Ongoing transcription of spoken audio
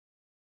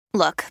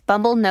Look,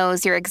 Bumble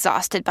knows you're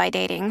exhausted by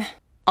dating.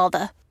 All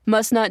the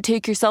must not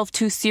take yourself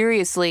too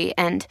seriously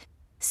and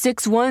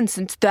 6'1"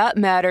 since that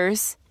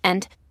matters.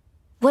 And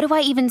what do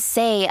I even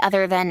say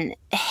other than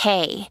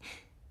hey?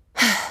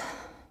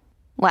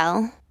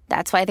 Well,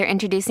 that's why they're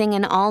introducing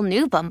an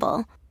all-new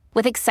Bumble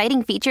with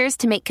exciting features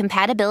to make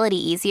compatibility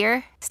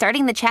easier,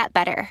 starting the chat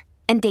better,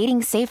 and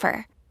dating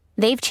safer.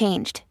 They've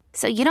changed,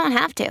 so you don't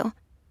have to.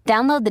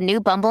 Download the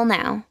new Bumble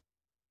now.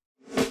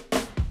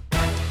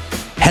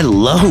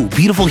 Hello,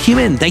 beautiful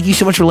human. Thank you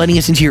so much for letting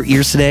us into your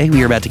ears today.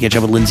 We are about to catch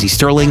up with Lindsey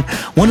Stirling,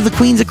 one of the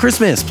queens of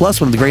Christmas, plus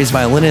one of the greatest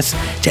violinists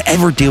to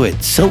ever do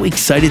it. So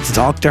excited to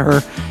talk to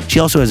her. She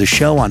also has a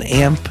show on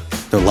AMP,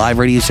 their live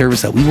radio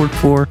service that we work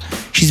for.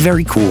 She's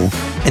very cool.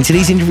 And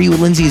today's interview with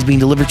Lindsey is being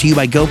delivered to you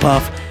by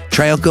GoPuff.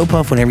 Try out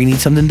GoPuff whenever you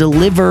need something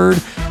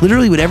delivered.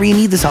 Literally whatever you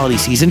need this holiday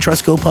season,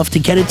 trust GoPuff to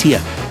get it to you.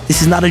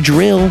 This is not a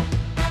drill.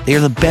 They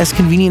are the best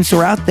convenience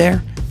store out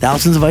there.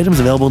 Thousands of items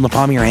available in the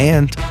palm of your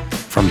hand.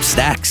 From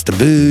snacks to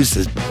booze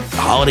to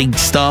holiday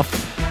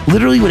stuff.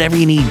 Literally whatever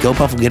you need,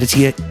 GoPuff will get it to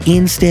you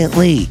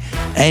instantly.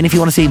 And if you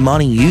want to save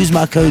money, use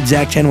my code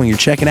ZACH10 when you're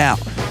checking out.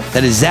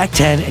 That is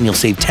ZACH10 and you'll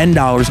save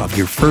 $10 off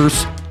your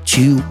first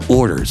 2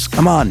 orders.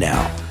 Come on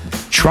now.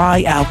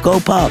 Try out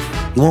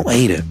GoPuff. You won't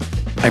hate it.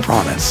 I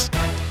promise.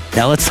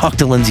 Now let's talk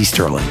to Lindsey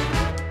Stirling.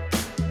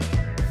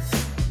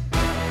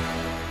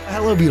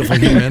 Hello, beautiful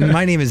human.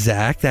 My name is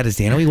Zach. That is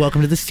Dana.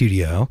 Welcome to the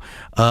studio.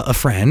 A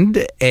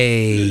friend,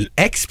 a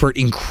expert,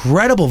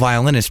 incredible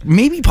violinist,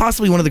 maybe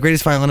possibly one of the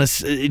greatest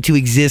violinists to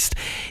exist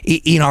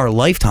in our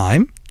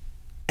lifetime.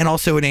 And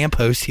also an AMP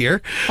host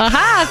here.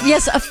 Aha!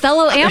 Yes, a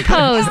fellow AMP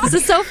host. This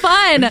is so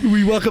fun.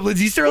 We welcome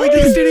Lindsey Stirling to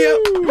the studio.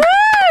 Woo!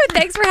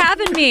 Thanks for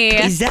having me.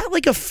 Is that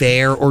like a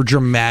fair or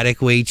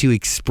dramatic way to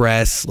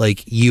express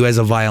like you as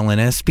a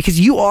violinist? Because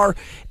you are,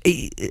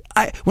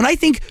 when I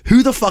think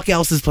who the fuck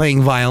else is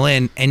playing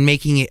violin and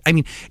making it, I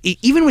mean,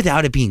 even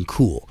without it being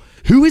cool,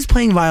 who is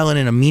playing violin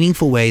in a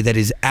meaningful way that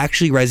is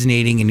actually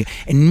resonating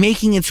and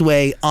making its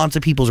way onto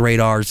people's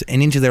radars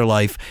and into their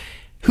life?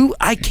 Who,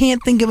 I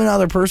can't think of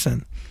another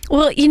person.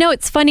 Well, you know,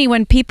 it's funny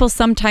when people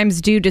sometimes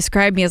do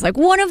describe me as like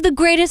one of the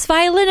greatest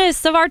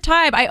violinists of our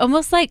time. I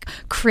almost like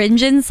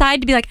cringe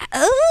inside to be like,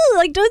 oh,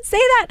 like don't say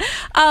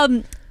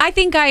that. I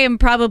think I am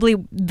probably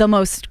the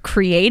most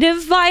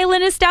creative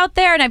violinist out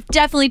there, and I've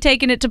definitely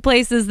taken it to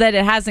places that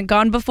it hasn't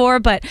gone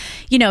before. But,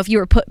 you know, if you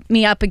were put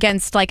me up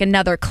against like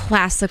another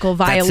classical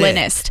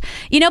violinist,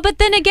 you know, but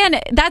then again,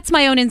 that's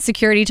my own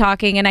insecurity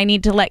talking, and I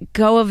need to let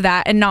go of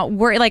that and not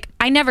worry. Like,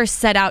 I never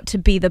set out to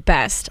be the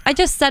best. I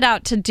just set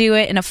out to do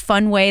it in a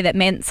fun way that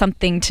meant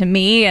something to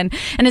me. And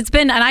it's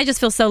been, and I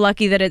just feel so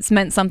lucky that it's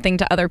meant something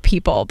to other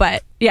people.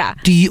 But yeah.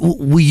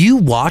 Will you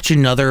watch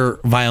another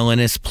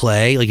violinist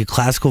play, like a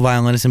classical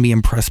violinist, and be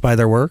impressed by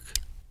their work?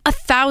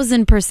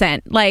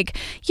 1,000%. Like,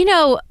 you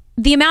know,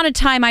 the amount of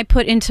time I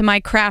put into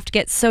my craft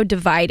gets so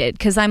divided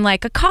because I'm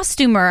like a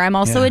costumer. I'm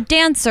also a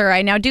dancer.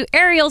 I now do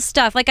aerial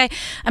stuff. Like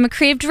I'm a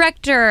creative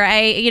director.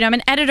 I'm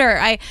an editor.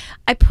 I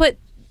put,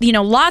 you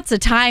know, lots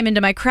of time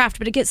into my craft,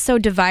 but it gets so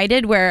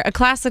divided where a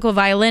classical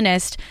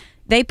violinist,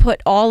 they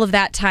put all of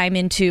that time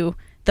into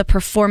the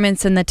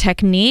performance and the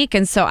technique.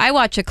 And so I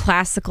watch a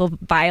classical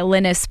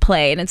violinist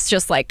play and it's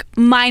just like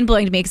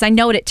mind-blowing to me because I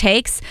know what it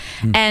takes.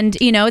 And,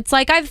 you know, it's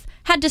like I've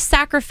had to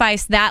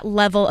sacrifice that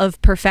level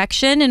of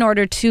perfection in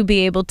order to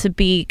be able to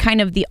be kind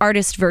of the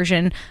artist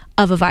version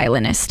of a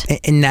violinist.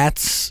 And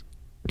that's,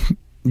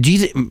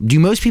 do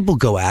most people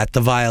go at the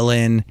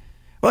violin?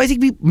 Well, I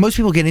think most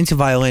people get into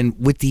violin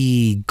with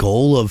the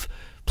goal of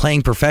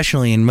playing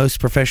professionally, and most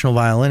professional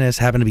violinists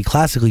happen to be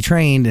classically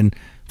trained and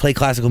play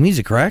classical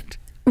music, correct?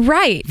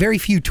 Right. Very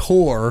few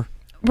tour.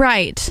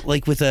 Right.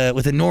 Like with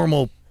a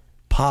normal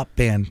pop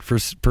band per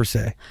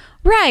se.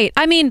 Right.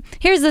 I mean,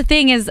 here's the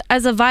thing is,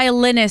 as a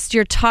violinist,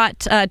 you're taught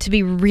to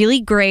be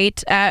really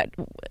great at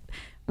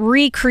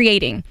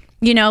recreating.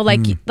 You know,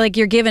 like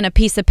you're given a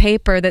piece of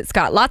paper that's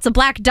got lots of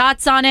black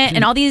dots on it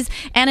and all these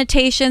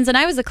annotations. And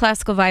I was a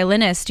classical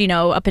violinist, you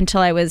know, up until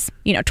I was,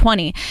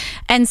 20.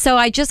 And so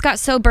I just got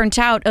so burnt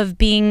out of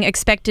being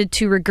expected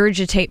to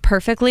regurgitate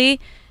perfectly.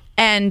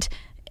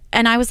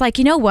 And I was like,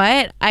 you know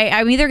what?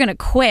 I'm either going to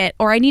quit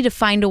or I need to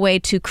find a way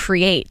to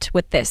create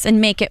with this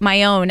and make it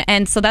my own.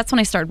 And so that's when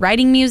I started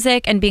writing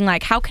music and being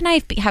like, how can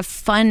I have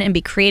fun and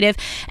be creative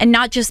and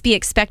not just be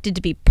expected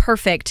to be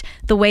perfect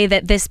the way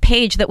that this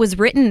page that was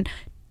written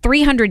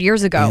 300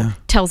 years ago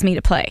tells me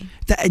to play.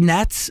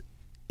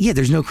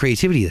 There's no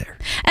creativity there.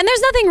 And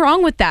there's nothing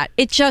wrong with that.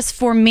 It just,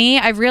 for me,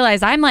 I've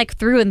realized I'm like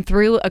through and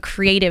through a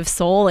creative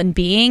soul and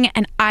being,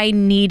 and I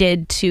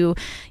needed to,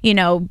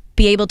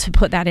 be able to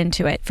put that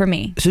into it for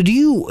me. So do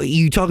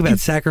you talk about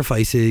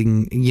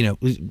sacrificing,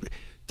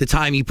 the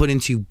time you put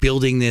into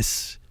building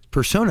this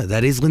persona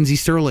that is Lindsey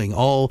Stirling,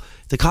 all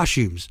the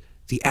costumes,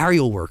 the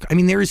aerial work. I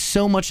mean, there is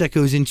so much that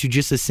goes into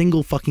just a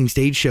single fucking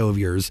stage show of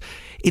yours.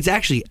 It's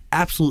actually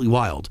absolutely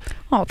wild.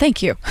 Oh,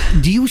 thank you.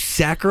 Do you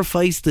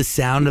sacrifice the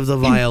sound of the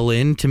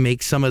violin to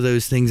make some of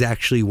those things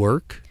actually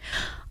work?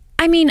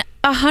 I mean,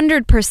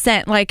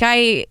 100%. Like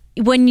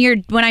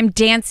when I'm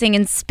dancing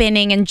and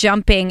spinning and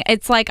jumping,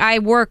 it's like I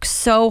work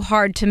so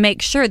hard to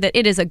make sure that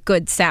it is a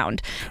good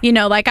sound. You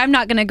know, like I'm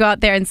not going to go out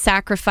there and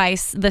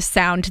sacrifice the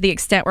sound to the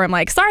extent where I'm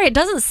like, sorry, it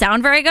doesn't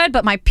sound very good,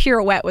 but my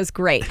pirouette was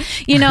great.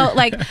 You know,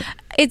 like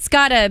it's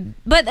gotta,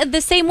 but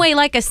the same way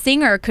like a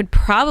singer could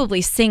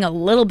probably sing a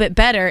little bit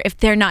better if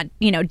they're not,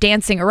 you know,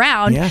 dancing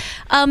around. Yeah.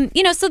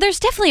 You know, so there's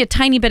definitely a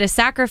tiny bit of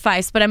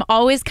sacrifice, but I'm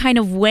always kind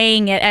of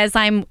weighing it as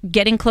I'm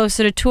getting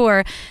closer to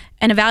tour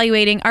and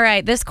evaluating, all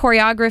right, this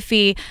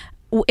choreography,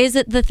 is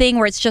it the thing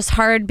where it's just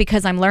hard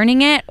because I'm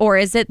learning it, or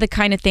is it the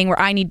kind of thing where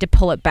I need to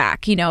pull it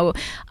back, you know?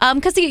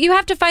 Because you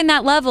have to find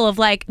that level of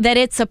like, that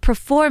it's a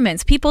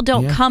performance. People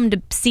don't come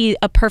to see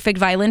a perfect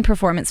violin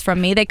performance from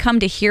me. They come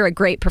to hear a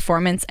great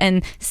performance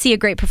and see a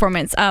great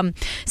performance.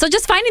 So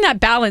just finding that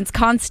balance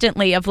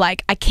constantly of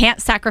like, I can't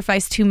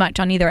sacrifice too much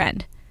on either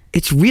end.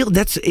 It's real.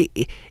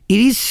 It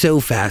is so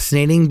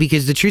fascinating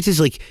because the truth is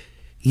like,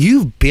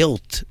 you've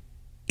built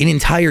an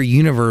entire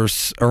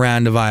universe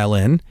around a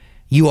violin.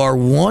 You are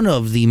one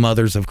of the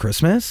mothers of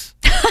Christmas.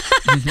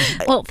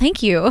 Well,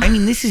 thank you. I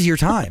mean, this is your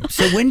time.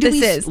 So when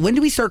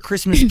do we start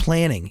Christmas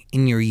planning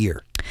in your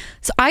year?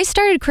 So I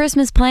started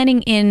Christmas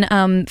planning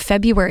in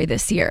February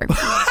this year.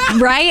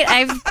 Right?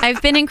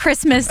 I've been in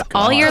Christmas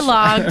all year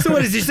long. So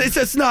what is this?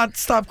 It's not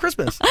stop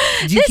Christmas.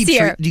 Do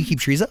you keep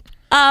trees up?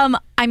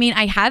 I mean,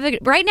 I have it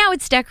right now.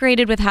 It's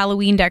decorated with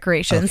Halloween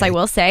decorations. Okay. I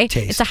will say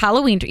it's a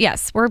Halloween.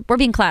 Yes, we're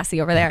being classy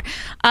over there.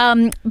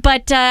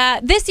 But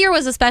this year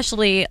was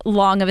especially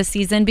long of a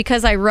season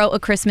because I wrote a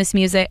Christmas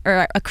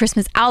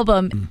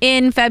album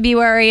in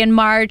February and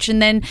March,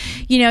 and then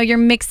you're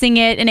mixing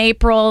it in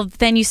April.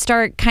 Then you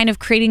start kind of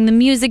creating the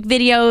music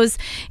videos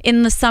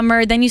in the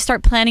summer. Then you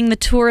start planning the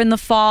tour in the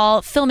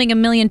fall, filming a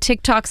million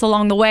TikToks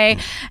along the way,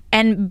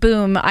 and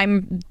boom,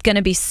 I'm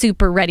gonna be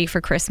super ready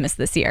for Christmas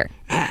this year.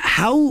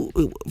 How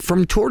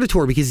from tour to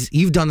tour, because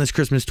you've done this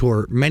Christmas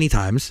tour many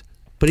times,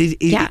 but do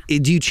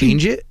you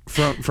change it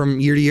from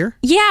year to year?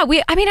 Yeah,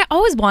 I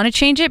always want to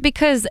change it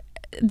because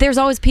there's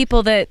always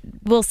people that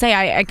will say,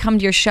 I come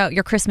to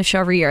your Christmas show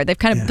every year. They've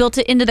kind of built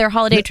it into their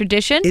holiday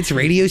tradition. It's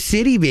Radio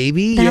City,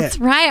 baby. That's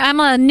right.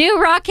 I'm a new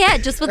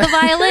rockette just with a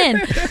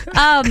violin.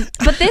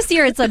 But this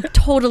year it's a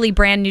totally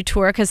brand new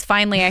tour because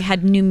finally I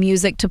had new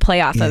music to play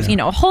off of,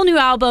 a whole new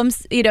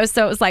albums,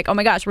 so it was like, oh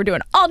my gosh, we're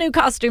doing all new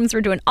costumes. We're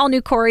doing all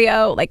new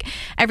choreo. Like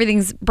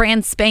everything's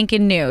brand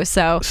spanking new.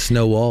 So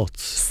Snow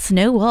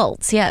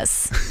Waltz,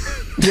 yes.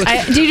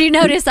 Did you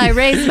notice I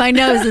raised my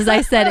nose as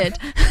I said it?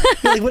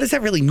 Like, what does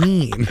that really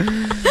mean?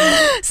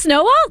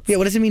 Snow waltz? Yeah,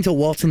 what does it mean to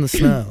waltz in the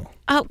snow?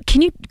 Oh,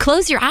 can you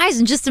close your eyes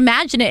and just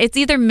imagine it? It's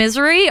either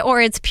misery or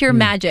it's pure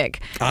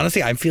magic.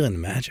 Honestly, I'm feeling the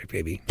magic,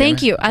 baby.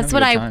 Thank you. That's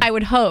what I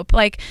would hope.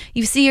 Like,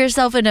 you see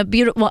yourself in a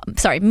beautiful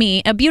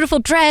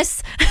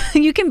dress.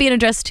 You can be in a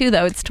dress too,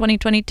 though. It's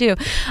 2022.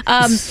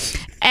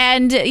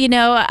 And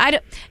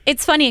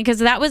it's funny because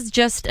that was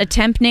just a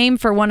temp name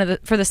for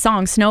for the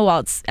song Snow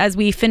Waltz. As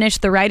we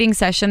finished the writing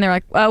session, they're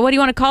like, "What do you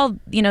want to call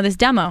this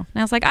demo?"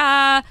 And I was like,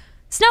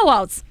 Snow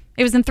Waltz.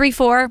 It was in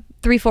 3/4.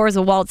 3/4 is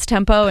a waltz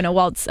tempo and a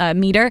waltz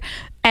meter.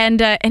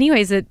 And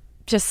anyways, it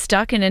just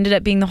stuck and ended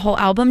up being the whole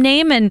album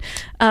name. And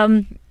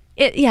like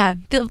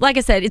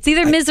I said, it's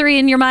either misery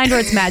in your mind or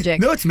it's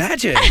magic. No, it's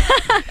magic.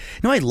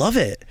 No, I love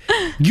it.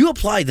 You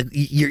apply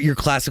your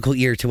classical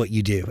ear to what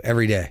you do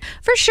every day.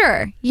 For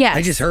sure, yes.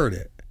 I just heard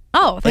it.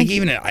 Oh, thank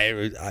you.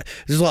 There's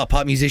a lot of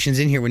pop musicians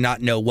in here would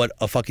not know what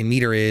a fucking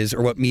meter is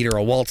or what meter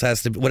a waltz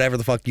has to, whatever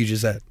the fuck you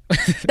just said.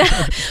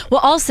 Well,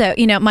 also,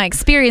 my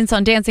experience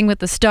on Dancing with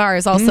the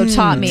Stars also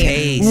taught me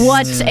taste.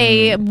 What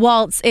a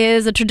waltz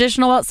is, a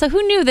traditional waltz. So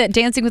who knew that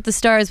Dancing with the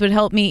Stars would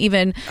help me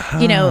even,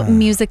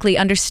 musically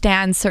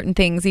understand certain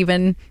things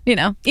even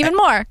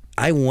more.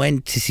 I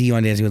went to see you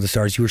on Dancing with the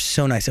Stars. You were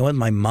so nice. I went with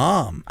my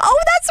mom. Oh,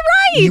 that's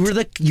right.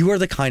 You were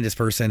the kindest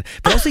person.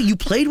 But also, you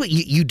played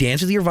you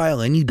danced with your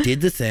violin. You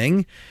did the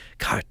thing.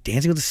 God,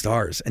 Dancing with the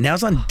Stars, and now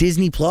it's on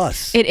Disney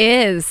Plus. It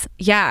is,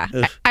 yeah.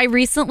 I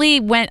recently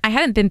went. I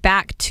haven't been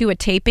back to a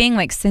taping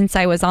since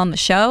I was on the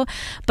show,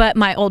 but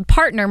my old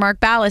partner Mark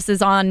Ballas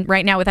is on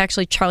right now with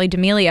actually Charlie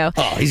D'Amelio.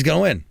 Oh, he's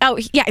gonna win. Oh,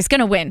 yeah, he's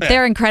gonna win.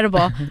 They're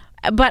incredible.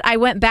 But I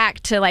went back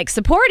to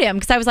support him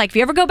because I was like, if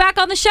you ever go back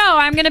on the show,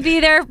 I'm going to be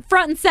there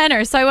front and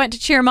center. So I went to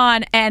cheer him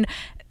on, and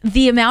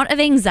the amount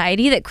of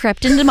anxiety that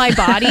crept into my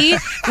body,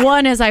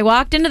 one, as I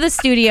walked into the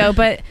studio,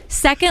 but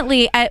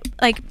secondly,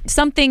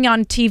 something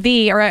on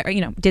TV or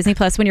Disney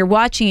Plus, when you're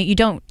watching it, you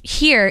don't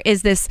hear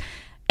is this,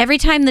 every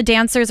time the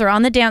dancers are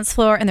on the dance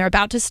floor and they're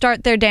about to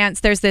start their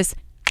dance, there's this.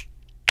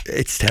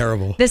 It's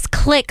terrible. This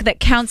click that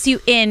counts you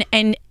in,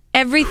 and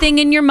everything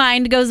in your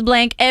mind goes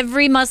blank.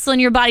 Every muscle in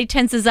your body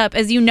tenses up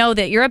as you know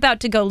that you're about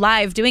to go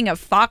live doing a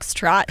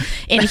foxtrot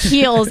in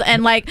heels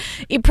and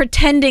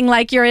pretending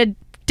like you're a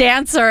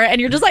dancer,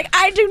 and you're just like,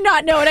 I do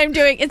not know what I'm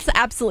doing. It's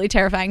absolutely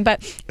terrifying.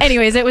 But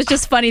anyways, it was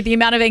just funny the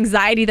amount of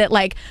anxiety that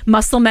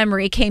muscle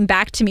memory came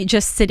back to me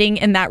just sitting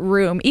in that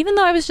room, even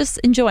though I was just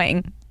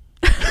enjoying.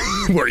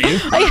 Were you?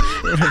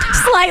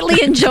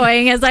 Slightly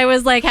enjoying as I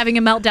was like having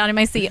a meltdown in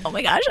my seat. Oh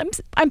my gosh,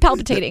 I'm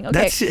palpitating.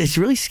 Okay. It's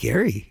really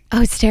scary.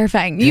 Oh, it's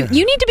terrifying. You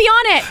need to be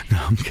on it. No,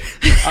 I'm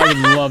kidding. I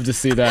would love to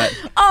see that.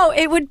 Oh,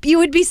 you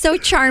would be so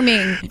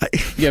charming.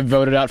 Get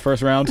voted out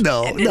first round?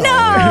 No.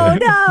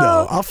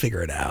 No. I'll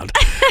figure it out.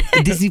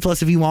 Disney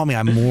Plus, if you want me,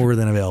 I'm more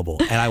than available,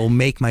 and I will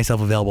make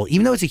myself available,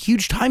 even though it's a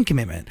huge time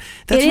commitment.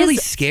 That's really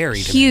scary.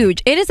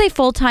 Huge. It is a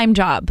full-time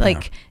job.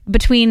 Like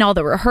between all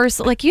the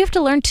rehearsal, like you have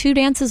to learn 2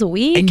 dances a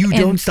week, and you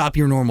don't stop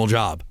your normal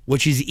job,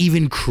 which is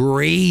even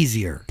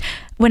crazier.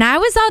 When I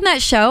was on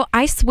that show,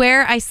 I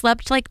swear I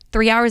slept like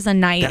 3 hours a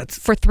night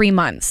for 3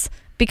 months.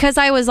 Because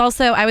I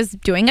was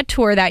doing a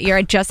tour that year.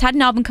 I just had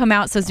an album come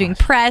out, so I was doing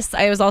press.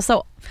 I was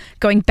also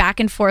going back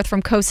and forth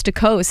from coast to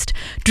coast,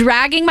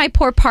 dragging my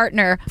poor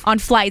partner on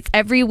flights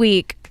every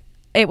week.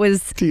 It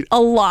was a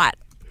lot.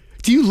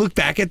 Do you look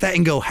back at that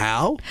and go,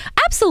 how?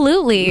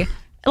 Absolutely.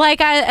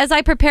 Like as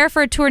I prepare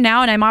for a tour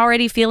now and I'm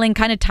already feeling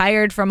kind of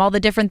tired from all the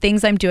different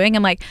things I'm doing,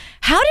 I'm like,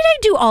 how did I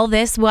do all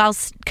this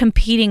whilst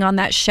competing on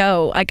that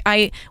show? Like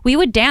we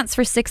would dance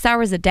for 6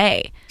 hours a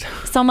day.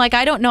 So I'm like,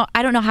 I don't know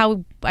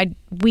how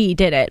we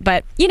did it,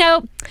 but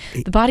the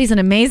body's an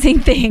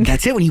amazing thing.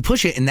 That's it when you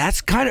push it, and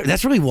that's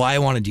really why I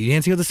want to do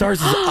Dancing with the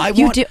Stars.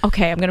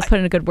 Okay, I'm gonna put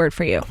in a good word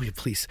for you. Oh,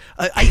 please.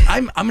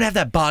 I'm gonna have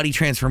that body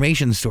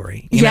transformation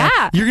story. You're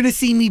gonna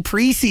see me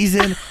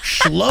preseason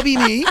schlubby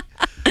me,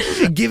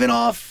 giving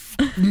off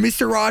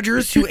Mr.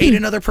 Rogers who ate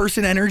another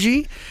person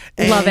energy.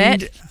 Love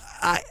it.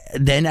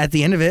 Then at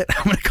the end of it,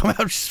 I'm going to come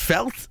out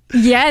svelte.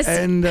 Yes.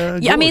 And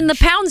I mean, the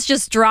pounds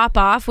just drop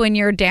off when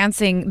you're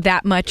dancing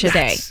that much a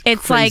day.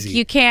 It's crazy. like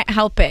you can't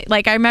help it.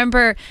 Like I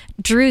remember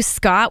Drew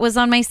Scott was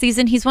on my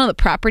season. He's one of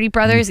the Property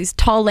Brothers. He's a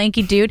tall,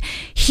 lanky dude.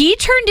 He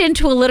turned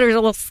into a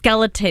literal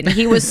skeleton.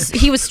 He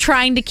was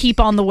trying to keep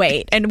on the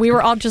weight, and we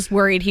were all just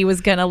worried he was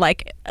going to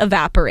like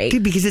evaporate.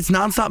 Dude, because it's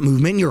nonstop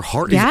movement. Your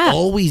heart is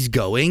always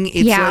going.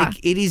 It's like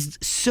it is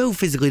so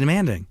physically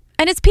demanding.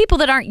 And it's people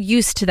that aren't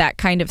used to that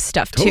kind of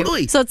stuff, too.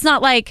 Totally. So it's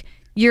not like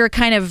you're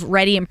kind of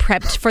ready and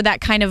prepped for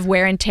that kind of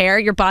wear and tear.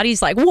 Your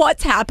body's like,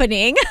 what's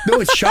happening? No,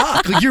 it's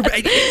shock. Like you're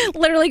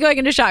literally going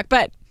into shock.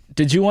 But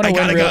did you want to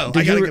win?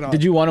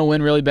 Did you want to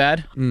win really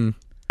bad?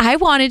 I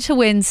wanted to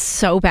win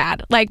so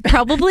bad. Like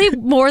probably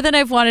more than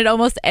I've wanted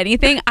almost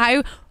anything.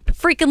 I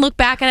freaking look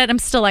back at it. I'm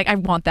still like, I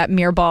want that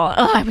mirror ball.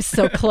 Oh, I was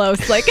so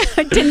close. Like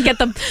I didn't get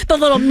the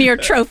little mirror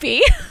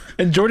trophy.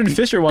 And Jordan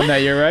Fisher won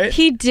that year, right?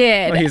 He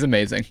did. Oh, he's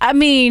amazing. I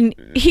mean,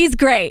 he's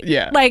great.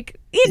 Yeah. Like,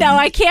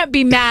 I can't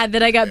be mad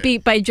that I got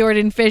beat by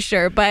Jordan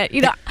Fisher, but,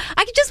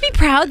 I could just be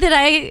proud that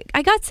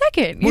I got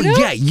second.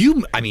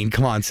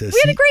 Come on, sis.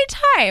 We had a great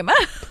time.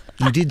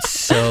 You did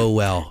so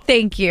well.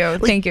 Thank you.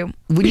 Thank you.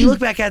 When you look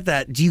back at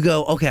that, do you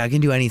go, okay, I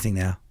can do anything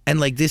now? And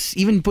like this,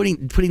 even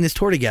putting this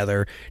tour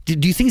together,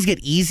 do things get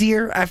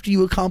easier after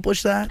you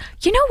accomplish that?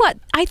 You know what?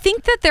 I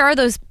think that there are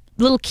those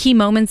little key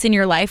moments in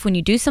your life when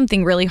you do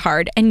something really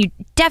hard, and you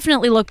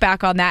definitely look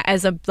back on that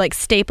as a like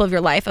staple of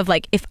your life of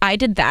like, if I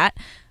did that,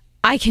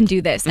 I can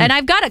do this. And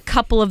I've got a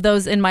couple of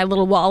those in my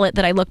little wallet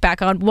that I look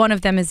back on. One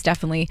of them is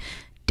definitely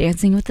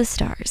Dancing with the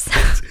Stars.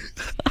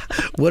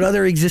 What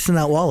other exists in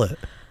that wallet?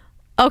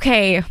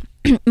 Okay,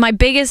 my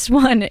biggest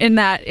one in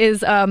that is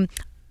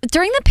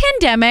during the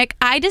pandemic,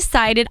 I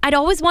decided I'd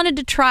always wanted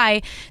to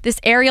try this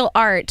aerial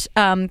art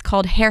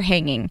called hair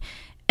hanging.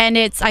 And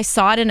I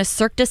saw it in a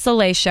Cirque du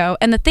Soleil show.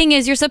 And the thing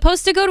is, you're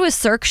supposed to go to a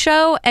Cirque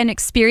show and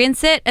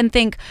experience it and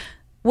think,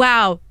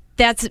 wow,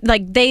 that's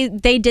like, they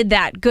did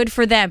that. Good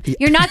for them.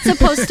 You're not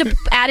supposed to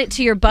add it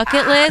to your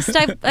bucket list,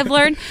 I've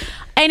learned.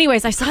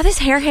 Anyways, I saw this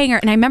hair hanger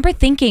and I remember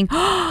thinking,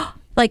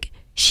 like,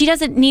 she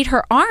doesn't need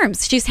her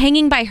arms. She's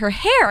hanging by her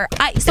hair.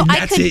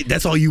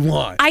 That's all you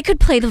want. I could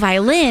play the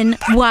violin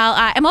while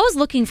I'm always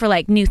looking for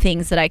like new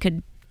things that I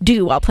could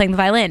do while playing the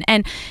violin.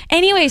 And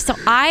anyway, so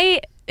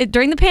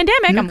during the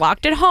pandemic, I'm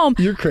locked at home.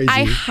 You're crazy.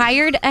 I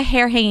hired a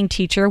hair hanging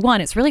teacher.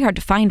 It's really hard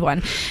to find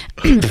one.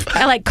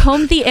 I like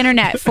combed the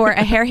internet for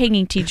a hair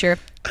hanging teacher.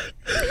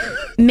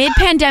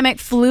 Mid-pandemic,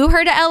 flew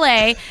her to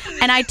LA,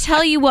 and I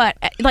tell you what,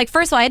 like,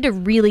 first of all, I had to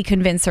really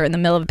convince her in the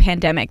middle of a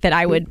pandemic that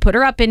I would put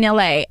her up in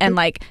LA and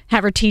like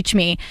have her teach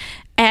me.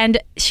 And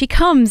she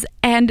comes,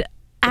 and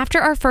after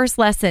our first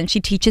lesson, she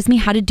teaches me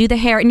how to do the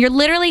hair, and you're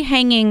literally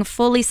hanging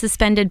fully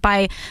suspended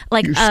by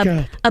like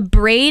a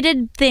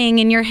braided thing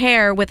in your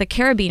hair with a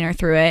carabiner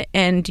through it,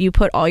 and you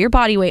put all your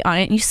body weight on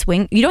it and you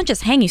swing. You don't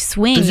just hang, you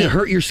swing. Does it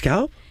hurt your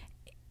scalp?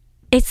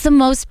 It's the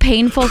most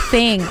painful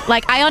thing.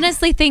 Like, I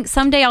honestly think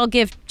someday I'll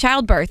give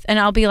childbirth and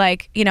I'll be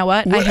like, you know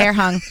what? I hair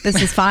hung.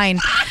 This is fine.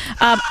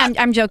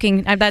 I'm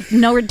joking. I've got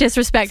no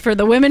disrespect for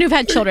the women who've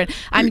had children.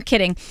 I'm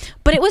kidding.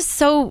 But it was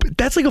so...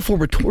 That's like a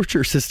form of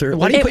torture, sister.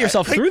 Why do you put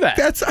yourself through that?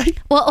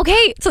 Well,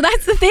 okay. So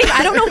that's the thing.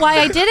 I don't know why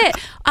I did it.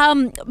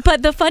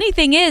 But the funny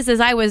thing is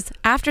I was,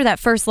 after that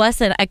first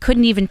lesson, I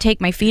couldn't even take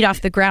my feet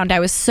off the ground.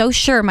 I was so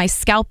sure my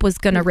scalp was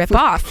going to rip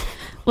off.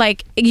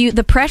 like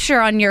the pressure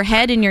on your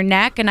head and your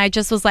neck. And I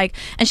just was like,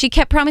 and she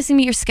kept promising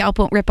me your scalp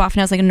won't rip off.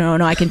 And I was like, no,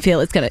 I can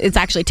feel it's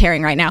actually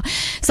tearing right now.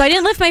 So I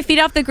didn't lift my feet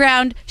off the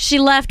ground. She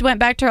left, went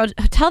back to her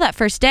hotel that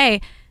first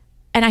day.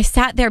 And I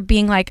sat there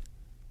being like,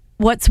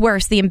 what's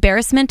worse, the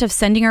embarrassment of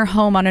sending her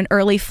home on an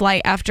early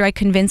flight after I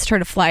convinced her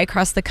to fly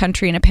across the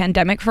country in a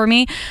pandemic for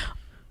me,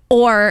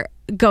 or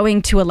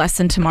going to a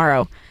lesson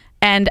tomorrow?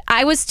 And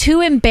I was too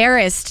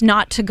embarrassed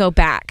not to go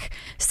back.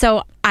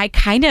 So I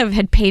kind of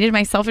had painted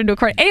myself into a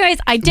corner. Anyways,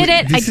 I did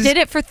it. I did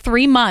it for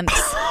 3 months.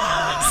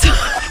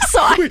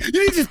 You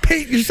didn't just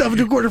paint yourself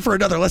into a corner for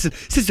another lesson.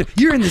 Sister,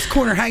 you're in this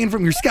corner hanging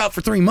from your scalp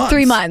for 3 months.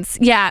 3 months,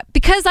 yeah.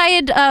 Because I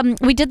had,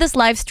 we did this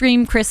live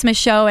stream Christmas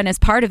show, and as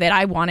part of it,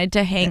 I wanted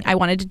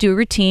to do a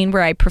routine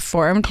where I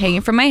performed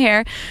hanging from my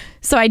hair.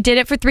 So I did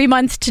it for 3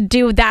 months to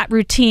do that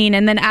routine.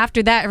 And then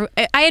after that,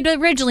 I had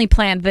originally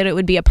planned that it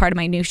would be a part of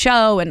my new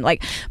show.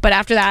 But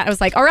after that, I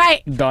was like, all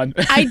right, done.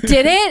 I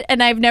did it.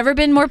 And I've never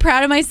been more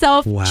proud of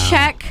myself. Wow.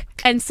 Check.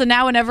 And so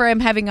now whenever I'm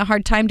having a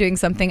hard time doing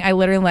something, I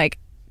literally like,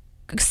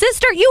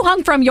 sister, you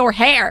hung from your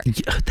hair.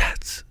 Yeah,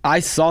 I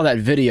saw that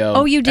video.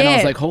 Oh, you did? And I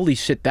was like, holy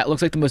shit, that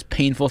looks like the most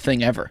painful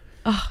thing ever.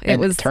 Oh,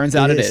 turns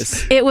out it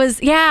is. It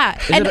was, yeah.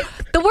 And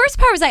the worst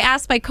part was I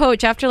asked my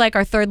coach after like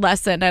our third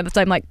lesson, and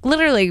I'm like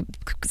literally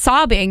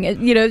sobbing.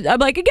 I'm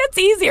like, it gets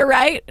easier,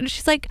 right? And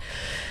she's like,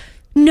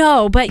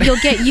 no, but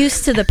you'll get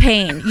used to the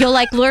pain. You'll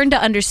like learn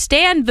to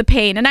understand the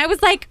pain. And I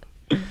was like,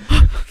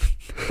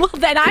 well,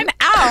 then I'm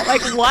out. Like,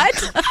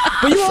 what?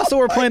 But you also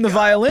were playing the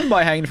violin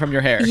by hanging from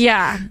your hair.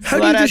 Yeah. How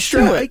do you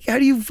distract? How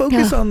do you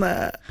focus on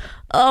that?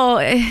 Oh,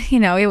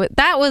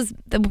 anyways,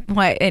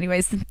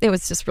 it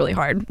was just really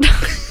hard.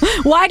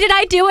 Why did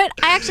I do it?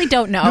 I actually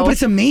don't know. No, but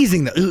it's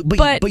amazing though.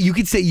 But you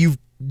could say you've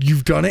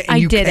done it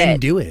and you can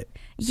do it.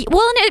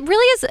 Well, and it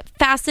really is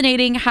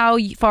fascinating how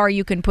far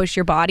you can push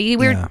your body.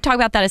 We were talking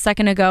about that a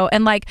second ago.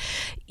 And like,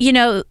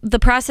 the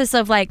process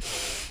of like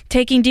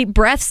taking deep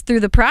breaths through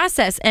the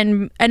process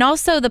and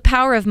also the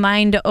power of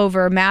mind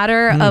over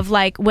matter of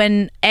like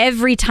when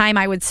every time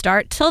I would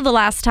start till the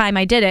last time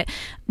I did it,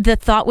 the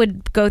thought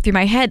would go through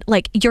my head,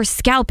 like your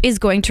scalp is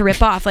going to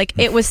rip off. Like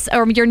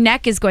or your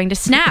neck is going to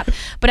snap.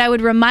 But I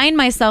would remind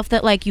myself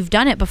that like, you've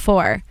done it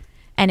before.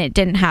 And it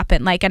didn't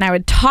happen. Like, and I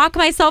would talk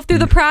myself through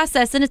the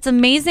process. And it's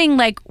amazing,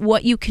 like,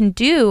 what you can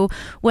do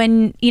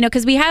when,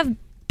 because we have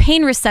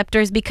pain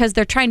receptors because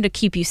they're trying to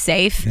keep you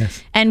safe.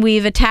 Yes. And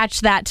we've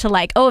attached that to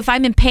like, oh, if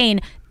I'm in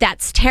pain,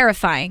 that's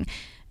terrifying.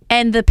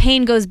 And the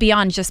pain goes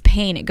beyond just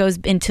pain. It goes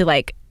into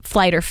like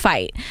flight or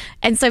fight.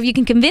 And so if you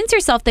can convince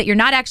yourself that you're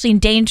not actually in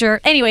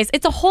danger, anyways,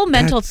 it's a whole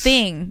mental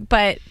thing,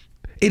 but...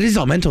 It is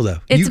all mental, though.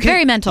 It's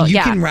very mental, You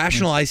can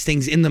rationalize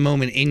things in the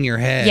moment in your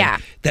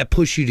head that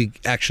push you to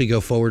actually go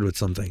forward with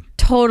something.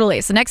 Totally.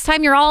 So next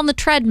time you're all on the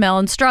treadmill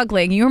and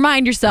struggling, you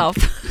remind yourself,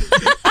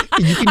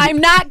 I'm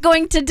not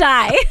going to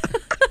die.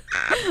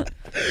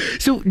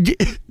 So do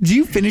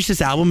you finish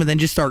this album and then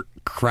just start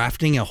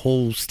crafting a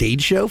whole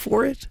stage show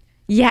for it?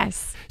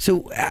 Yes.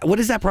 So what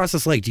is that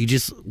process like? Do you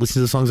just listen to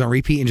the songs on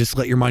repeat and just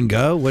let your mind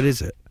go? What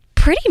is it?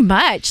 Pretty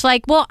much.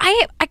 Like, well,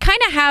 I kind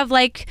of have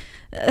like...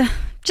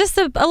 just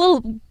a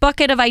little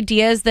bucket of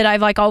ideas that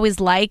I've like always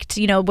liked,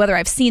 whether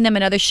I've seen them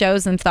in other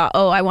shows and thought,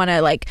 oh, I want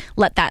to like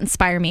let that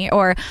inspire me,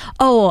 or,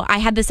 oh, I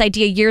had this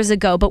idea years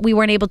ago, but we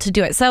weren't able to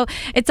do it. So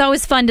it's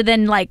always fun to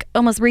then like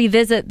almost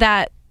revisit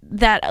that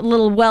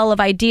little well of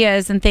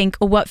ideas and think,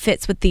 oh, what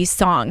fits with these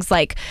songs?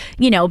 Like,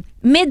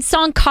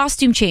 mid-song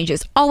costume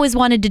changes. Always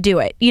wanted to do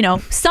it.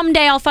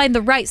 Someday I'll find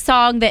the right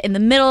song that in the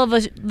middle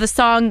of the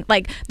song,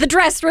 like the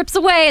dress rips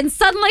away and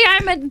suddenly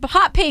I'm in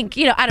hot pink.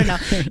 I don't know.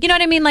 You know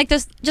what I mean? Like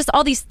there's just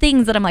all these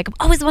things that I'm like, I've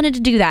always wanted to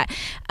do that.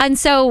 And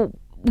so,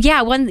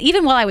 yeah,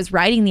 even while I was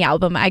writing the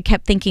album, I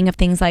kept thinking of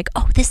things like,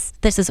 oh, this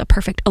is a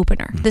perfect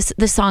opener.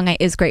 This song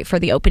is great for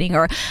the opening,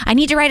 or I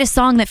need to write a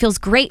song that feels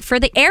great for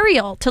the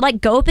aerial to like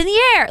go up in the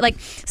air. Like,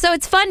 so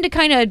it's fun to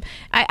kind of,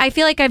 I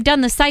feel like I've done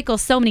the cycle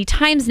so many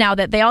times now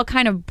that they all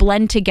kind of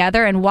blend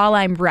together. And while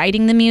I'm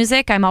writing the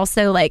music, I'm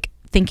also like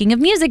thinking of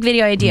music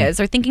video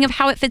ideas or thinking of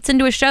how it fits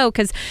into a show,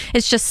 because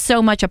it's just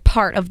so much a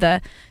part of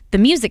the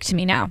music to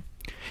me now.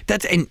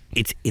 And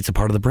it's a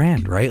part of the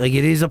brand, right? Like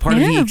it is a part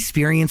of the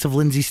experience of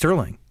Lindsey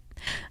Stirling.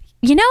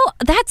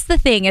 That's the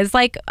thing is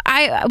like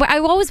I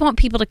always want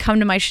people to come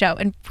to my show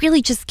and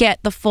really just get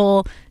the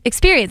full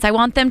experience. I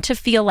want them to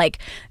feel like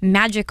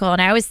magical.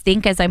 And I always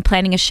think as I'm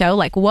planning a show,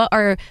 like what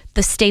are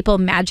the staple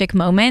magic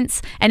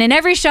moments? And in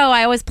every show,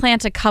 I always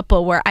plant a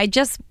couple where I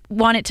just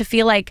want it to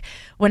feel like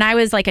when I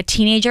was like a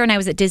teenager and I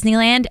was at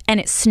Disneyland and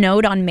it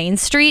snowed on Main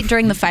Street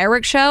during the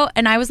fireworks show.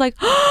 And I was like,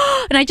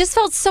 oh, and I just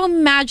felt so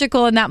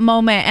magical in that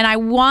moment. And I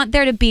want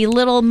there to be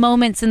little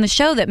moments in the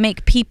show that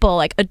make people,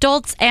 like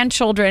adults and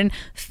children,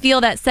 feel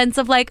that sense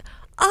of like,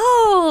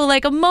 oh,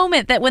 like a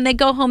moment that when they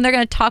go home, they're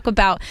going to talk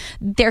about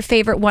their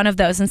favorite one of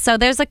those. And so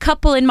there's a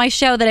couple in my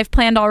show that I've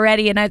planned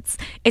already. And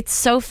it's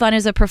so fun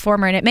as a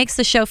performer. And it makes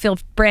the show feel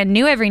brand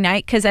new every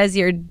night, because as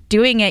you're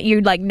doing it,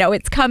 you like know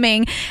it's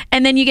coming.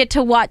 And then you get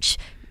to watch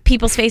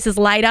people's faces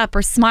light up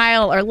or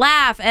smile or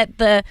laugh at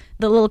the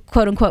little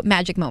quote unquote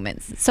magic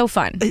moments. It's so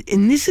fun.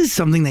 And this is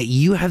something that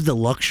you have the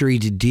luxury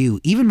to do,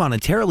 even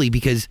monetarily,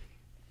 because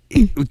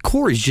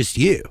Core is just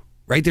you,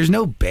 right? There's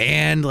no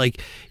band.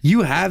 Like,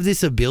 you have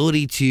this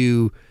ability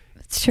to.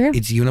 It's true.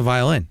 It's you and a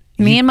violin.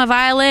 Me and my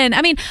violin.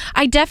 I mean,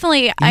 I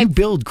definitely. You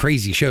build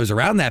crazy shows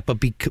around that,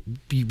 but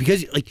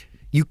because like.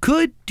 You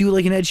could do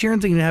like an Ed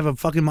Sheeran thing and have a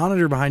fucking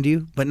monitor behind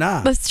you, but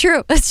nah. That's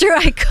true.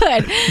 I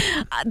could.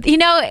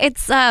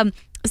 It's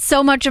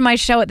so much of my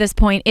show at this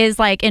point is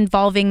like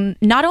involving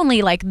not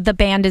only like the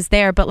band is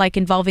there, but like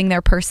involving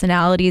their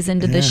personalities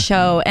into the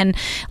show. And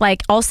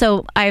like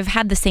also I've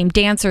had the same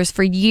dancers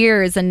for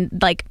years, and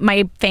like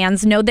my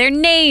fans know their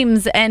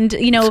names. And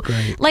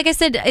like I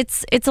said,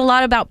 it's a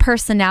lot about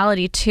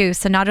personality too.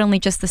 So not only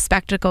just the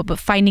spectacle, but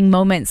finding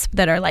moments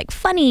that are like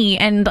funny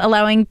and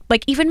allowing,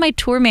 like, even my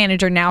tour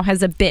manager now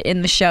has a bit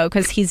in the show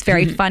because he's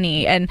very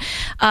funny. And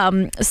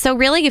so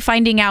really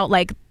finding out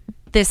like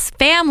this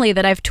family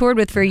that I've toured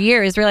with for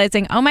years,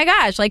 realizing, oh my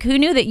gosh, like, who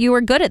knew that you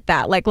were good at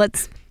that? Like,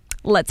 let's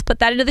put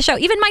that into the show.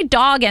 Even my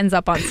dog ends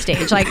up on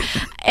stage. Like,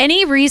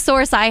 any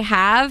resource I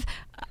have,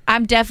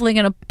 I'm definitely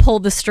going to pull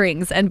the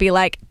strings and be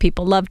like,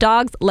 people love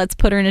dogs. Let's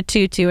put her in a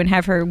tutu and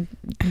have her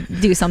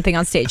do something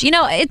on stage.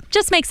 It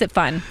just makes it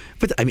fun.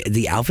 But I mean,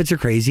 the outfits are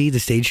crazy. The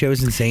stage show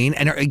is insane.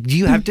 And do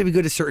you have to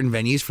go to certain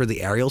venues for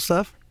the aerial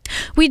stuff?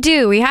 We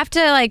do. We have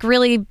to like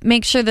really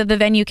make sure that the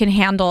venue can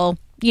handle,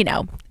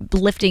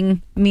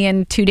 lifting me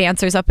and two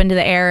dancers up into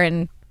the air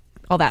and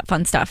all that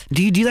fun stuff.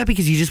 Do you do that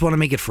because you just want to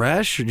make it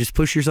fresh, or just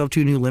push yourself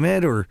to a new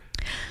limit, or?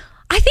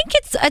 I think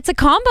it's a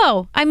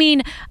combo. I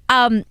mean,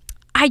 I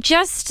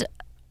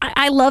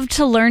love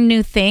to learn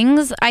new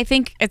things. I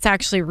think it's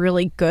actually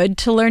really good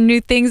to learn new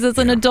things as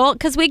an adult,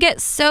 because we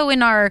get so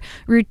in our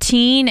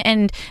routine,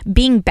 and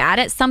being bad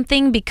at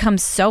something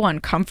becomes so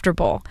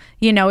uncomfortable.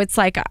 It's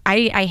like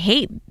I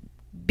hate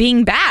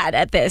being bad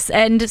at this,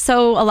 and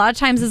so a lot of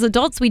times as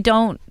adults we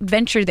don't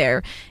venture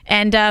there.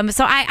 And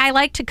so I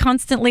like to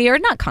constantly, or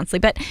not constantly,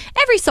 but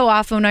every so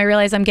often when I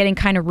realize I'm getting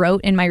kind of rote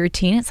in my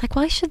routine, it's like,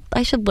 well,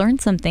 I should learn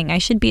something. I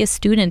should be a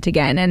student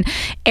again. And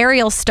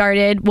aerial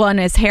started one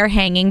as hair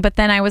hanging, but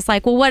then I was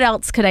like, well, what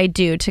else could I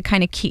do to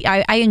kind of keep,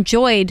 I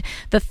enjoyed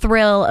the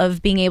thrill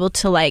of being able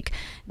to like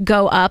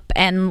go up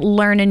and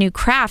learn a new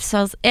craft.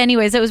 So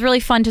anyways, it was really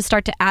fun to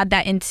start to add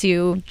that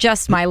into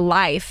just my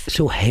life.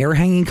 So hair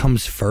hanging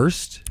comes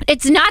first?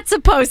 It's not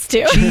supposed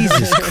to.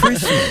 Jesus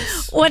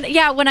Christmas.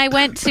 When I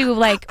went to,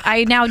 like,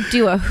 I now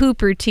do a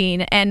hoop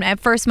routine, and at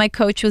first my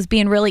coach was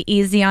being really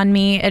easy on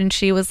me, and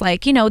she was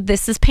like,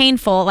 this is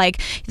painful,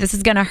 like, this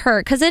is gonna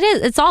hurt, because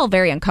it's all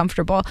very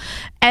uncomfortable.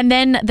 And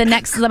then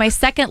my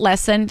second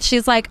lesson,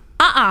 she's like,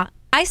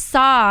 I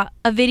saw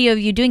a video of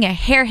you doing a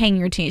hair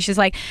hanging routine. She's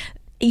like,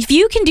 if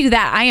you can do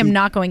that, I am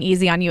not going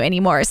easy on you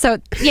anymore. So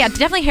yeah,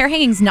 definitely hair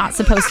hanging is not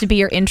supposed to be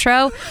your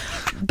intro,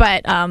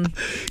 but I'm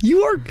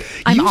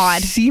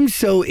odd. You seem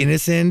so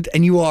innocent,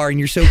 and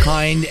you're so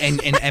kind and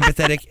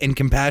empathetic and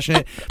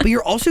compassionate, but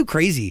you're also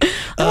crazy.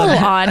 A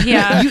little odd,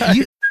 yeah.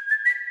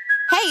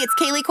 Hey, it's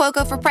Kaylee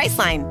Cuoco for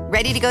Priceline.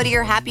 Ready to go to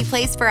your happy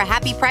place for a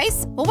happy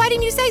price? Well, why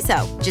didn't you say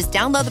so? Just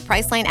download the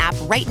Priceline app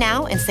right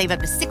now and save up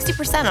to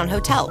 60% on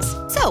hotels.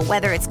 So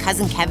whether it's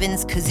Cousin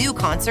Kevin's Kazoo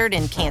Concert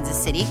in Kansas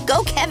City,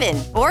 go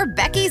Kevin, or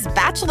Becky's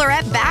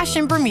Bachelorette Bash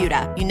in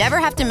Bermuda, you never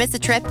have to miss a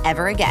trip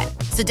ever again.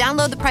 So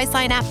download the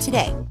Priceline app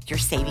today. Your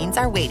savings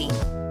are waiting.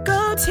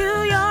 Go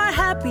to your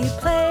happy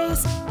place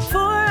for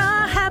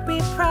a happy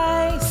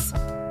price.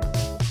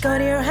 Go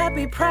to your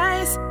happy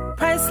price,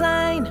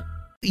 Priceline.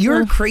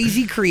 You're a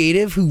crazy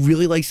creative who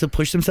really likes to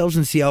push themselves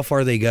and see how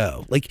far they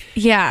go. Like,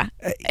 yeah,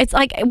 it's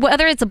like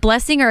whether it's a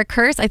blessing or a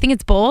curse. I think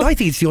it's both. I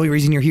think it's the only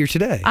reason you're here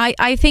today.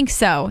 I think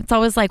so. It's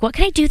always like, what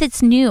can I do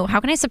that's new? How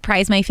can I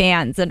surprise my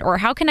fans, or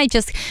how can I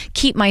just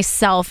keep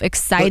myself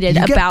excited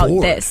about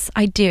this?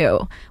 I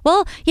do.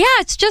 Well, yeah,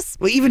 it's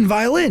just even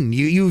violin.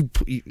 You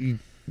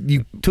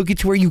took it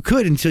to where you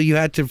could until you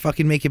had to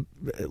fucking make it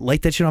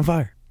light that shit on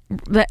fire.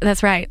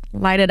 That's right.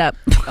 Light it up.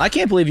 I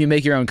can't believe you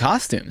make your own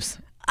costumes.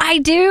 I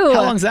do.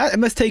 How long's that? It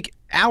must take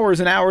hours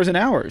and hours and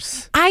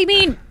hours. I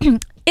mean,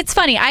 it's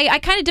funny. I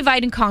kind of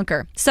divide and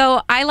conquer.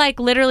 So I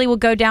literally will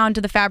go down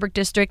to the fabric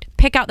district,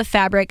 pick out the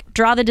fabric,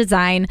 draw the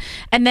design,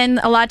 and then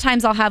a lot of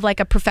times I'll have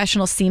like a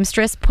professional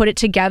seamstress put it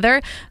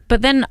together.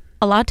 But then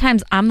a lot of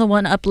times I'm the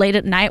one up late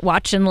at night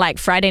watching like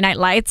Friday Night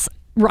Lights,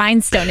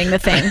 rhinestoning the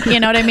thing.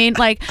 You know what I mean?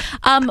 Like,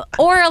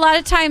 or a lot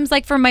of times,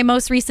 like for my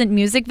most recent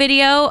music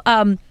video,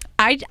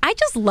 I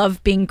just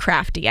love being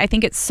crafty. I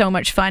think it's so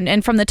much fun.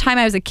 And from the time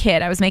I was a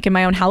kid, I was making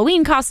my own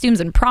Halloween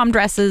costumes and prom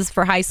dresses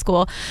for high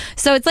school.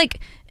 So it's like,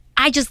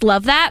 I just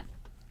love that.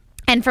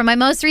 And for my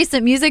most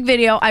recent music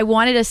video, I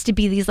wanted us to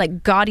be these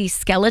like gaudy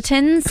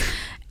skeletons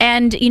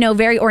and,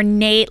 very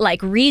ornate,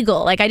 like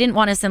regal. Like I didn't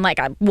want us in like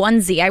a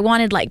onesie. I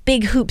wanted like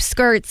big hoop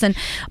skirts,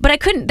 but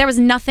there was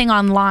nothing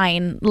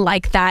online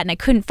like that, and I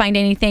couldn't find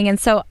anything. And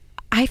so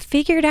I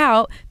figured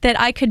out that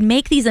I could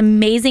make these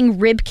amazing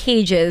rib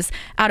cages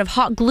out of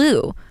hot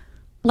glue.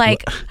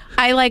 Like,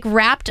 I like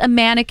wrapped a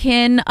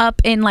mannequin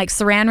up in like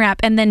saran wrap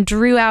and then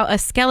drew out a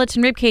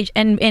skeleton rib cage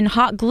and in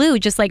hot glue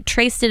just like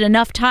traced it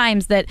enough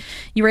times that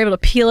you were able to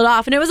peel it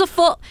off. And it was a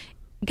full...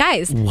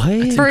 Guys,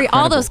 What? for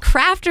all those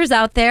crafters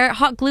out there,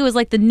 hot glue is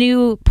like the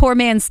new poor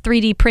man's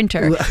 3D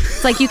printer.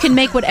 It's like you can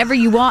make whatever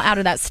you want out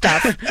of that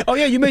stuff. Oh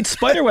yeah, you made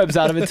spider webs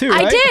out of it too,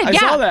 right? I did, yeah.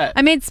 I saw that.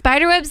 I made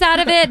spider webs out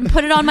of it and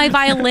put it on my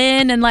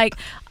violin, and like,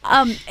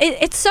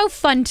 it's so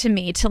fun to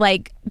me to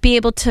like be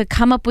able to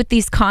come up with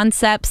these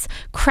concepts,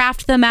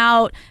 craft them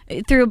out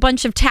through a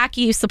bunch of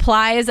tacky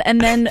supplies, and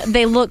then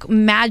they look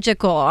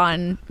magical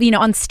on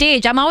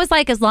stage. I'm always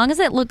like, as long as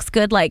it looks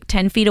good, like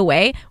 10 feet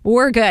away,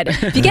 we're good.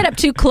 If you get up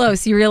too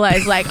close, you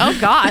realize like, oh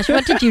gosh,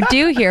 what did you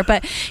do here?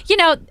 But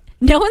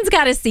no one's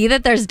got to see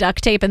that there's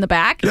duct tape in the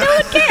back. No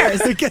one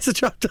cares. It gets the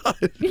job done.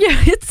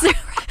 Yeah, it's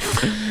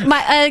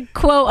my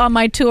quote on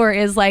my tour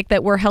is like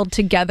that we're held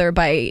together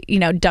by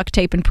duct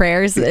tape and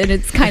prayers, and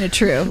it's kind of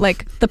true.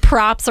 Like the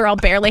props are all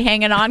barely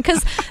hanging on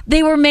because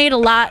they were made a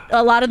lot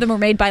of them were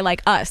made by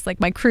like us, like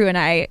my crew and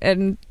I,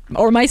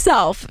 or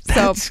myself.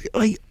 So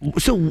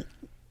So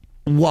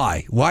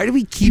why do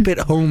we keep it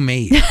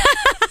homemade?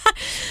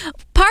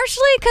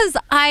 partially because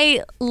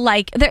I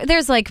like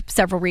there's like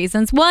several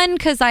reasons. One,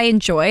 because I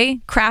enjoy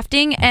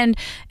crafting, and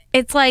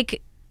it's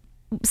like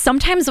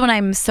sometimes when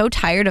I'm so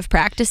tired of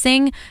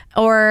practicing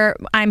or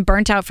I'm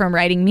burnt out from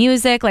writing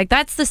music, like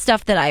that's the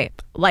stuff that I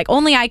like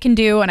only I can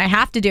do and I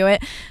have to do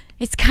it.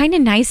 It's kind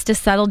of nice to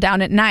settle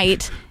down at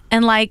night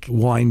and like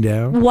wind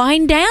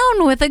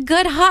down with a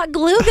good hot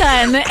glue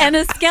gun and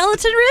a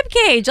skeleton rib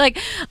cage. Like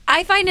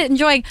I find it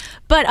enjoying,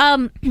 but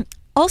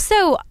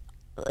also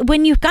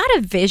when you've got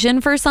a vision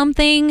for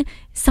something,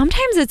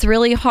 sometimes it's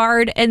really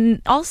hard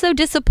and also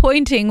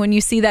disappointing when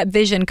you see that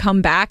vision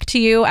come back to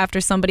you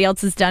after somebody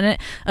else has done it,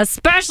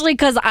 especially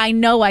because I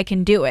know I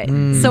can do it.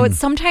 So it's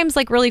sometimes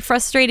like really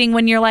frustrating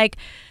when you're like,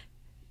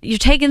 you're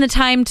taking the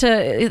time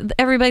to,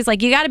 everybody's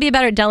like, you got to be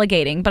better at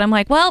delegating. But I'm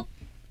like, well,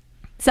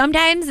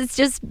 sometimes it's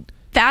just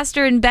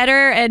faster and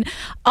better. And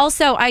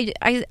also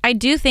I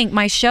do think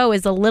my show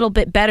is a little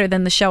bit better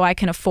than the show I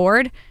can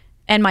afford.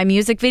 And my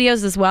music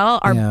videos as well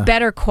are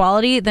better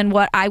quality than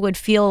what I would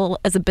feel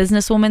as a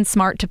businesswoman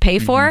smart to pay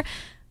for,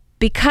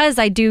 because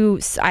I do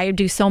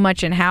so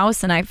much in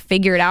house and I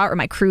figure it out. Or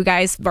my crew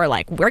guys are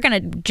like, we're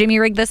gonna Jimmy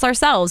rig this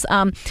ourselves.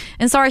 And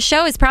so our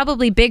show is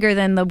probably bigger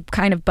than the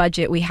kind of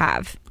budget we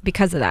have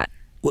because of that.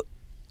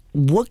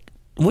 What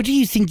do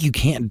you think you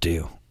can't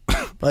do?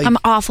 Like, I'm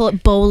awful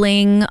at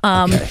bowling.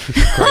 Okay,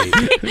 great.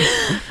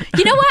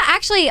 You know what?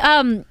 Actually,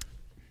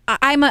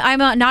 I'm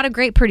not a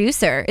great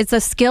producer. It's a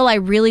skill I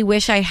really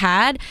wish I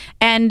had.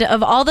 And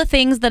of all the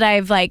things that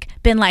I've like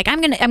been like,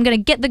 I'm gonna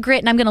get the grit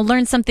and I'm gonna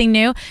learn something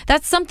new.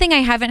 That's something I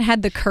haven't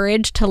had the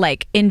courage to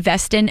like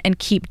invest in and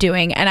keep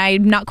doing. And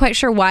I'm not quite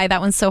sure why that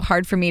one's so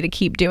hard for me to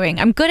keep doing.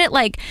 I'm good at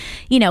like,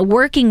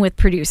 working with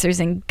producers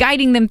and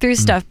guiding them through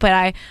stuff, but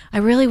I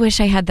really wish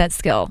I had that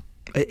skill.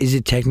 Is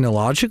it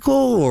technological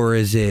or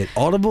is it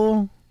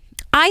audible?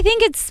 I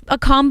think it's a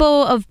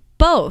combo of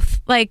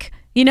both. Like,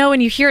 when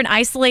you hear an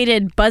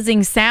isolated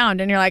buzzing sound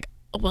and you're like,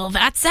 well,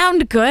 that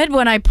sounded good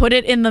when I put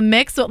it in the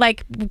mix. But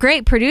like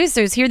great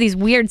producers hear these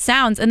weird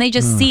sounds and they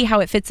just see how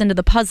it fits into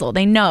the puzzle.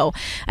 They know.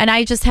 And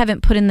I just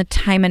haven't put in the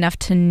time enough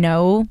to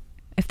know,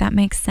 if that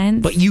makes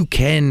sense. But you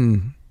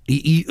can,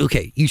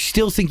 you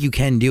still think you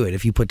can do it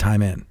if you put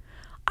time in.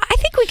 I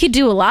think we could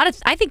do a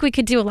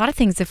lot of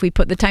things if we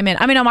put the time in.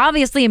 I mean, I'm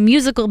obviously a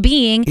musical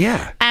being.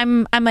 Yeah.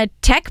 I'm a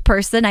tech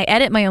person. I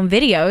edit my own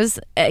videos.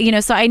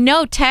 So I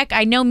know tech.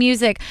 I know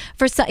music.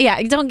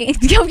 Don't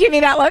give me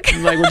that look.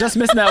 Like we're just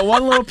missing that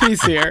one little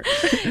piece here.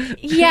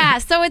 Yeah.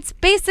 So it's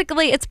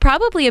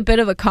probably a bit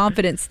of a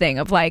confidence thing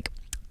of like,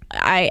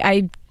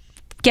 I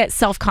get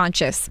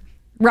self-conscious.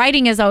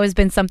 Writing has always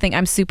been something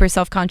I'm super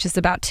self-conscious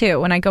about too.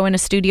 When I go in a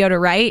studio to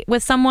write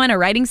with someone, a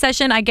writing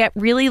session, I get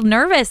really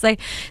nervous. I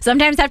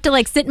sometimes have to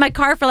like sit in my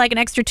car for like an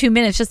extra 2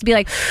 minutes just to be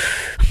like,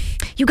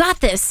 you got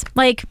this.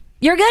 Like,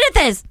 you're good at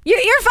this. You're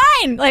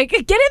fine. Like,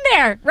 get in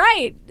there.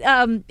 Right.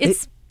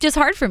 It's just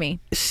hard for me.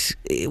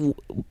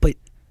 But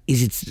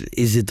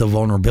is it the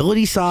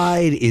vulnerability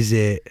side? Is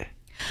it?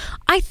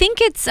 I think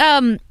it's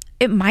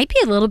it might be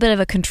a little bit of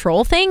a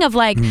control thing of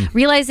like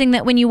realizing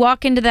that when you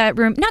walk into that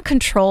room, not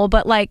control,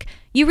 but like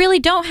you really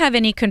don't have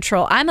any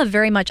control. I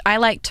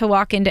like to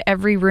walk into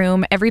every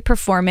room, every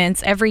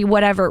performance, every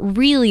whatever,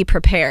 really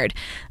prepared.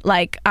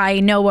 Like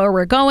I know where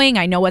we're going.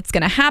 I know what's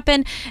going to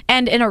happen.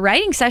 And in a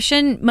writing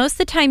session, most of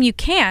the time you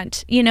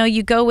can't.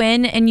 You go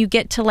in and you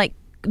get to like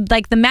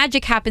the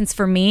magic happens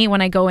for me when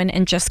I go in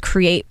and just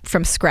create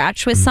from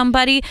scratch with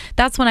somebody.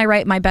 That's when I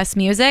write my best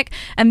music.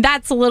 And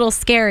that's a little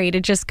scary to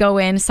just go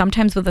in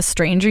sometimes with a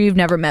stranger you've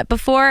never met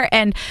before.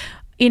 And,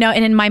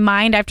 and in my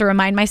mind, I have to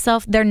remind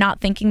myself they're not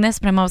thinking this,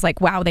 but I'm always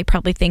like, wow, they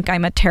probably think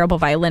I'm a terrible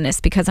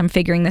violinist because I'm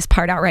figuring this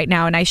part out right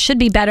now and I should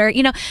be better.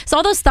 So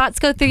all those thoughts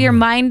go through your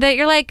mind that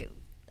you're like,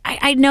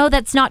 I know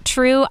that's not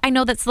true. I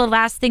know that's the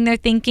last thing they're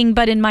thinking,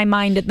 but in my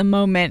mind at the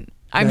moment,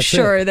 I'm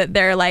sure that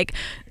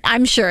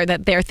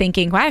they're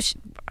thinking, wow,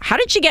 how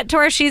did she get to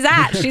where she's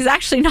at? She's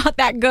actually not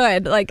that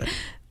good. Like,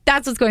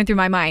 that's what's going through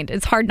my mind.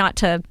 It's hard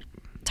to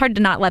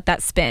not let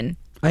that spin.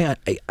 I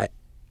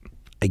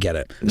get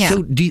it. Yeah.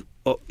 So do you?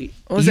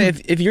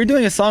 If you're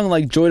doing a song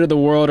like Joy to the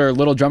World or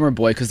Little Drummer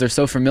Boy, because they're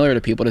so familiar to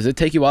people, does it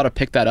take you a while to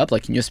pick that up?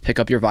 Like, can you just pick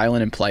up your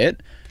violin and play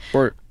it?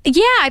 Or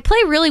Yeah, I play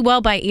really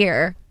well by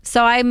ear.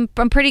 So I'm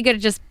pretty good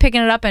at just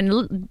picking it up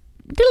and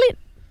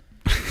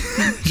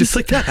just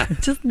like that.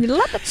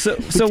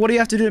 So what do you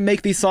have to do to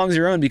make these songs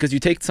your own? Because you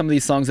take some of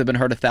these songs that have been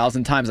heard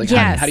 1,000 times. Like,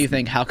 Yes. how do you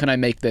think, how can I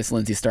make this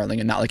Lindsay Sterling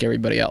and not like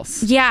everybody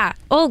else? Yeah.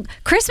 Oh,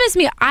 Christmas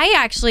music. I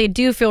actually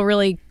do feel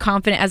really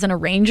confident as an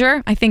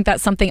arranger. I think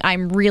that's something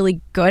I'm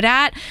really good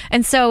at.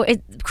 And so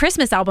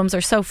Christmas albums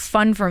are so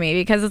fun for me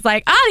because it's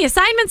like, the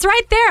assignment's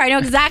right there. I know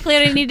exactly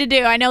what I need to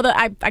do. I know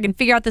that I can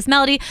figure out this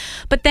melody.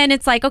 But then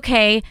it's like,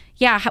 okay,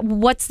 yeah,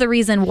 what's the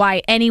reason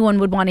why anyone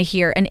would want to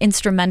hear an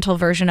instrumental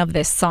version of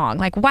this song?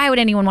 Like, why would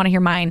anyone want to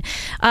hear mine?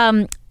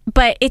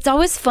 But it's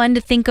always fun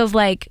to think of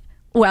like,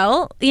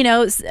 well,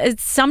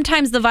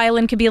 sometimes the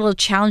violin can be a little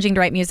challenging to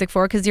write music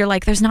for because you're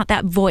like, there's not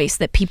that voice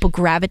that people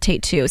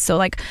gravitate to. So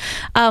like,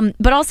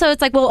 but also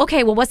it's like, well,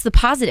 okay, well, what's the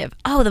positive?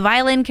 Oh, the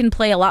violin can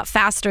play a lot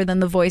faster than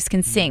the voice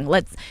can sing.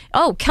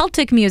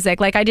 Celtic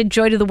music. Like I did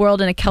Joy to the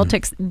World in a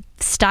Celtic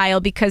style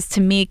because to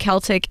me,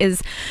 Celtic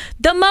is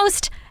the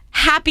most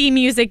happy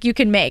music you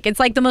can make. It's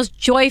like the most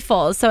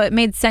joyful. So it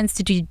made sense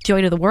to do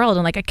Joy to the World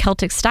in like a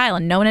Celtic style,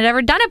 and no one had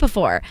ever done it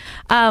before.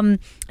 And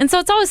so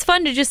it's always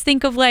fun to just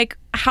think of like,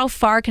 how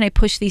far can I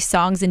push these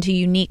songs into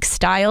unique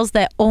styles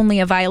that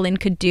only a violin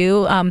could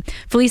do?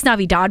 Feliz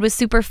Navidad was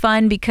super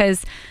fun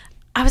because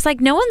I was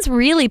like, no one's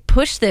really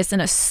pushed this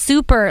in a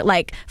super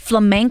like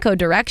flamenco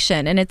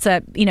direction, and it's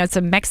a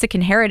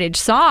Mexican heritage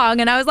song.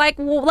 And I was like,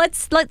 well,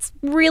 let's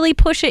really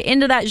push it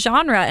into that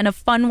genre in a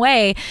fun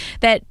way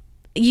that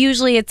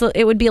usually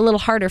it would be a little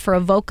harder for a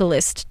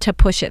vocalist to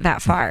push it that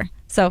far.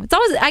 So it's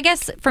always, I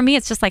guess for me,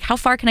 it's just like, how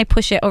far can I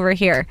push it over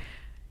here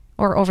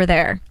or over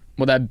there?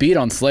 Well, that beat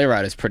on Sleigh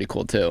Ride is pretty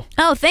cool too.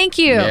 Oh, thank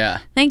you. Yeah.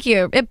 Thank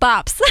you. It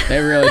bops. It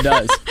really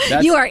does.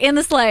 You are in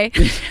the sleigh.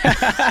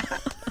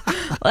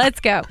 Let's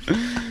go.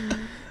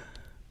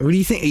 What do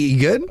you think? Are you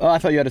good? Oh, I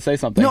thought you had to say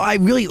something. No, I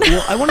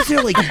want to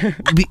know, like,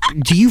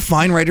 do you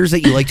find writers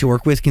that you like to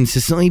work with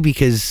consistently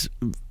because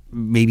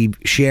maybe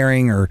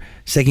sharing or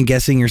second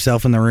guessing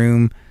yourself in the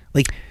room,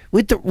 like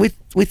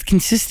with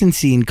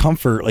consistency and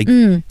comfort, like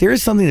there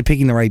is something to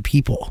picking the right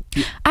people.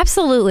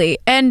 Absolutely.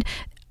 And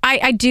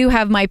I do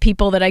have my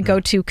people that I go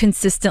to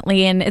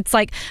consistently, and it's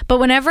like, but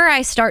whenever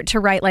I start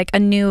to write like a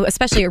new,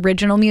 especially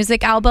original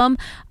music album,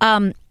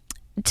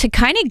 to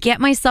kind of get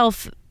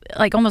myself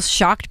like almost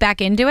shocked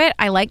back into it,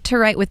 I like to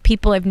write with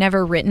people I've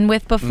never written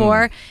with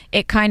before.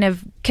 It kind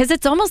of, because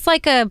it's almost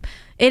like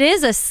it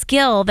is a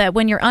skill that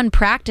when you're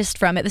unpracticed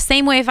from it, the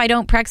same way if I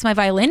don't practice my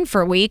violin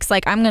for weeks,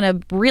 like I'm going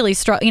to really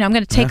struggle, I'm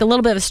going to take a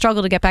little bit of a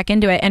struggle to get back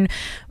into it. And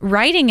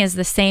writing is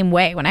the same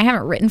way. When I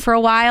haven't written for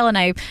a while and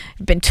I've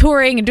been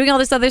touring and doing all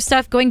this other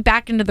stuff, going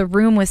back into the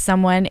room with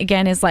someone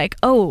again is like,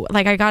 oh,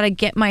 like I got to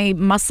get my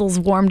muscles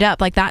warmed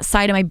up. Like that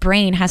side of my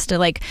brain has to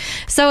like,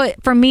 so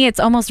for me, it's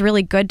almost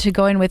really good to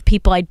go in with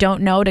people I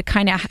don't know to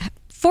kind of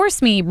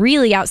force me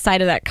really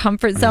outside of that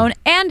comfort zone.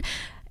 And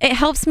it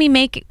helps me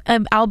make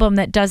an album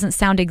that doesn't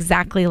sound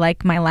exactly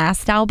like my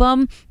last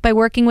album by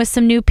working with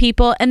some new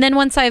people. And then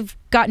once I've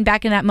gotten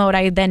back in that mode,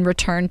 I then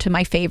return to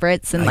my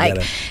favorites and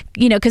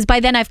because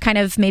by then I've kind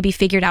of maybe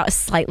figured out a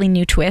slightly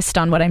new twist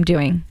on what I'm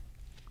doing.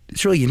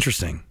 It's really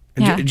interesting.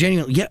 Yeah.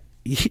 Genuinely, yeah.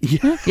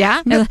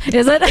 Yeah?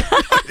 Is it?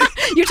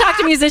 You talk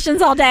to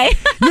musicians all day.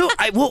 No,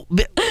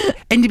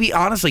 and to be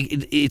honest, like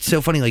it's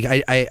so funny.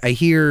 Like I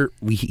hear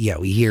we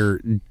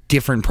hear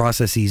different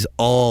processes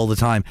all the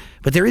time,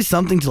 but there is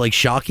something to like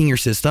shocking your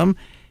system,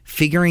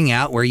 figuring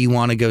out where you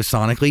want to go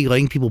sonically,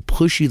 letting people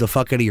push you the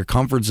fuck out of your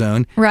comfort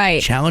zone,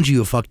 right? Challenge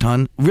you a fuck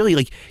ton. Really,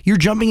 like you're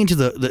jumping into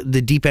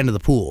the deep end of the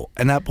pool,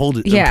 and that pool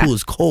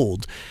is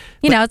cold.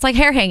 It's like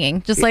hair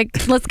hanging. Just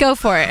like let's go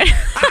for it.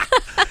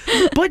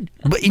 But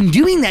in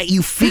doing that,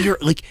 you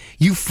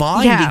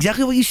find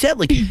exactly what you said.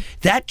 Like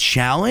that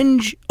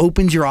challenge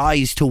opens your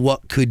eyes to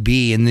what could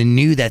be and the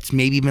new that's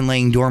maybe been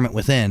laying dormant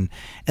within.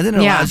 And then it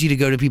allows you to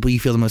go to people you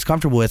feel the most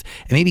comfortable with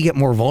and maybe get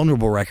more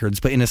vulnerable records,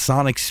 but in a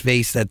sonic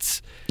space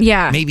that's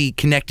maybe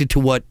connected to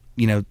what,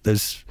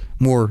 those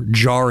more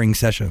jarring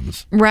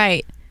sessions.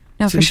 Right.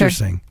 No, it's for sure.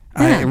 Interesting.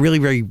 Really,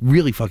 very,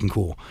 really fucking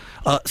cool.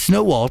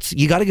 Snow Waltz,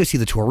 you got to go see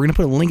the tour. We're going to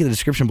put a link in the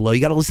description below.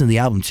 You got to listen to the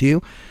album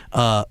too.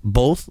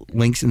 Both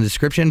links in the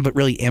description, but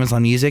really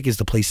Amazon Music is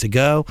the place to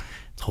go.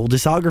 The whole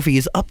discography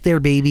is up there,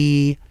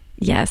 baby.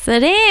 Yes,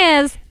 it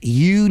is.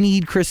 You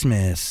need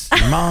Christmas.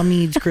 Your mom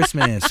needs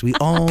Christmas. We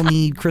all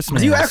need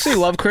Christmas. Do you actually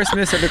love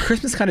Christmas, or did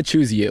Christmas kind of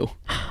choose you?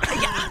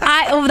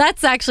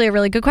 That's actually a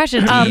really good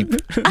question.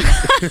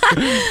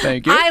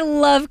 Thank you. I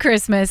love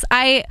Christmas.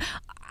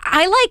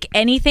 I like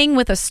anything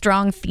with a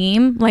strong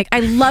theme. Like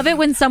I love it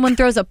when someone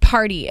throws a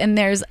party and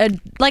there's a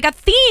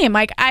theme.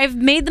 Like I've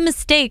made the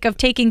mistake of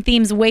taking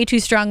themes way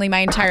too strongly my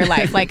entire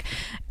life. Like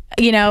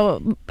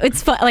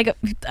it's fun, like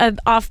an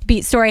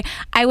offbeat story.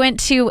 I went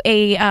to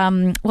a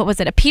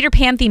a Peter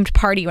Pan themed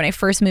party when I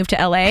first moved to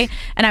LA,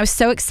 and I was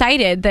so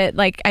excited that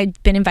like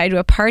I'd been invited to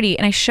a party,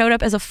 and I showed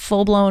up as a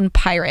full blown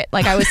pirate.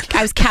 Like I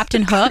was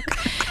Captain Hook,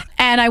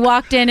 and I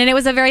walked in, and it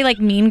was a very like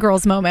Mean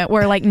Girls moment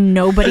where like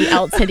nobody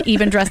else had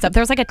even dressed up.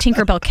 There was like a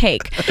Tinkerbell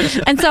cake,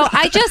 and so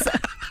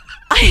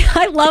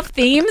I love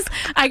themes.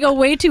 I go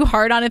way too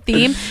hard on a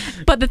theme.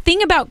 But the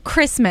thing about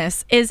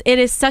Christmas is it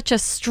is such a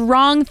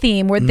strong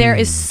theme where there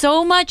is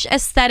so much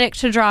aesthetic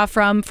to draw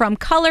from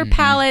color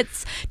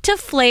palettes to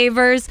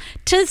flavors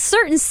to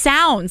certain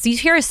sounds. You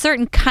hear a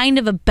certain kind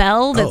of a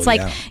bell that's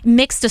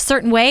mixed a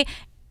certain way.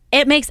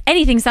 It makes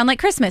anything sound like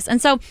Christmas. And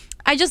so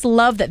I just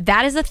love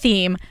that is a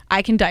theme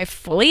I can dive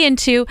fully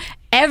into.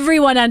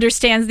 Everyone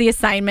understands the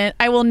assignment.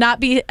 I will not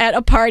be at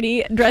a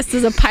party dressed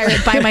as a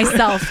pirate by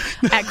myself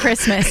at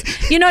Christmas.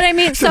 You know what I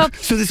mean? So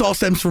this all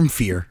stems from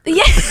fear.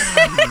 Yeah.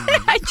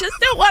 I just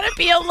don't want to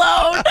be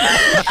alone.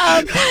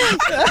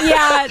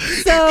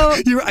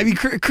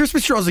 So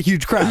Christmas draws a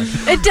huge crowd.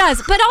 It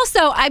does. But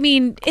also, I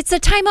mean, it's a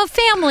time of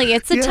family.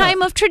 It's a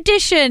time of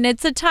tradition.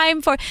 It's a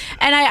time for,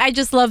 and I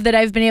just love that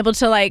I've been able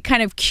to like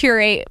kind of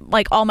curate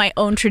like all my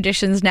own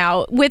traditions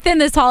now within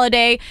this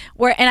holiday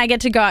and I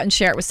get to go out and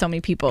share it with so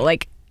many people.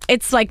 Like,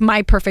 it's like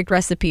my perfect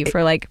recipe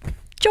for like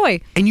joy.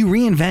 And you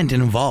reinvent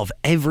and evolve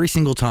every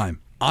single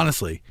time,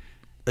 honestly.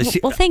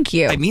 Well, thank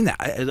you. I mean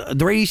that.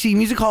 The Radio C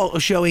Music Hall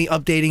show ain't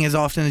updating as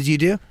often as you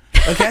do.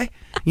 Okay?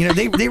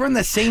 They run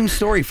the same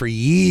story for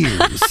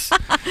years.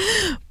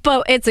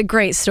 But it's a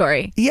great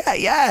story.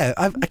 Yeah.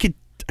 I could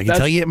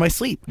tell you in my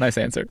sleep. Nice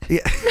answer. Yeah.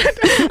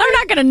 I'm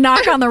not going to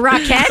knock on the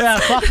Rockettes. Yeah,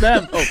 fuck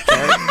them. Oh,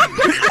 sorry.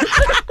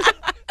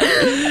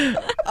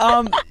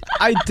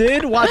 I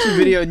did watch a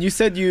video, and you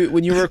said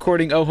when you were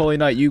recording "Oh Holy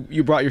Night,"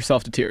 you brought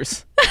yourself to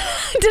tears.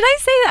 Did I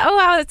say that? Oh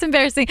wow, that's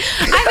embarrassing.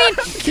 I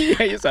mean,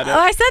 yeah, you said it. Oh,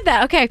 I said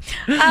that. Okay.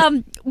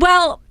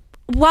 Well,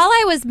 while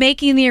I was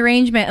making the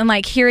arrangement and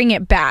like hearing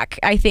it back,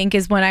 I think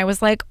is when I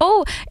was like,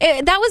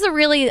 that was a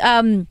really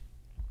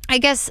I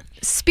guess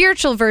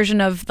spiritual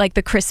version of like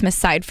the Christmas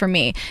side for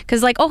me,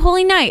 because like "Oh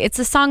Holy Night," it's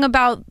a song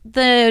about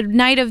the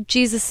night of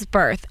Jesus'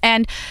 birth,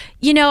 and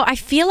I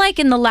feel like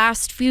in the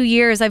last few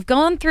years I've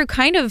gone through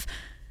kind of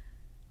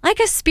like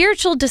a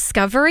spiritual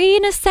discovery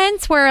in a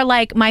sense where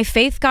like my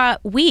faith got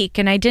weak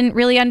and I didn't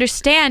really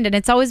understand, and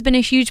it's always been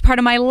a huge part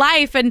of my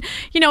life, and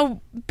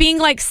being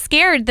like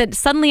scared that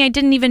suddenly I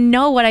didn't even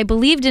know what I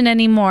believed in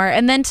anymore,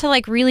 and then to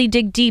like really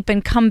dig deep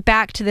and come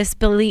back to this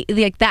belief,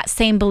 like that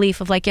same belief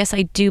of like, yes,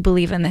 I do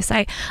believe in this.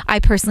 I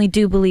personally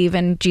do believe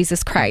in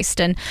Jesus Christ,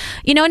 and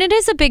and it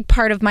is a big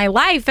part of my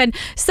life. And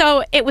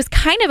so it was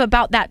kind of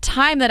about that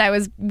time that I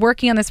was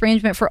working on this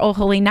arrangement for "Oh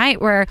Holy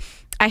Night," where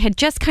I had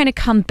just kind of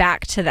come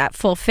back to that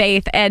full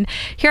faith. And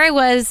here I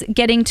was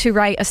getting to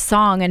write a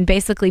song and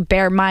basically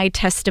bear my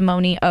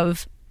testimony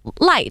of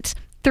light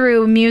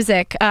through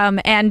music.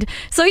 And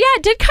so, yeah,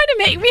 it did kind of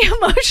make me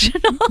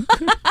emotional.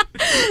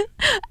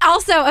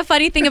 Also, a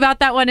funny thing about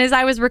that one is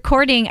I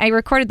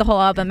recorded the whole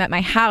album at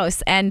my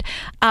house. And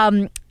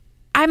I'm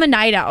a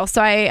night owl,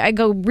 so I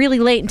go really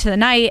late into the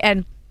night,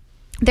 and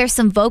there's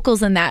some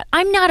vocals in that.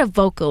 I'm not a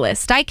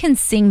vocalist. I can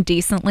sing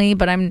decently,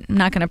 but I'm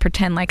not going to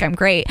pretend like I'm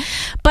great.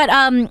 But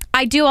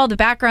I do all the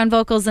background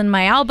vocals in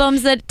my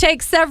albums that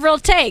take several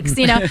takes,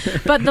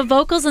 But the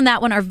vocals in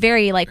that one are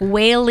very like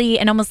waily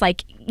and almost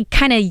like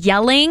kind of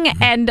yelling.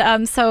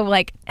 And so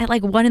like at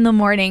like 1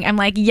 a.m, I'm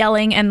like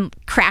yelling and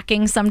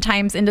cracking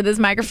sometimes into this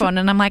microphone.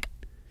 And I'm like,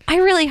 I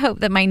really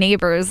hope that my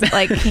neighbors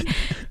like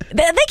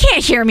they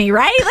can't hear me,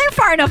 right? They're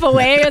far enough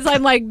away as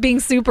I'm like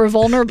being super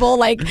vulnerable,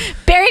 like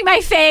bearing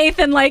my faith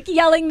and like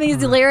yelling these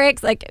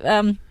lyrics. Like,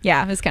 it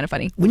was kind of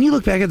funny. When you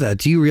look back at that,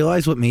 do you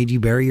realize what made you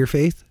bury your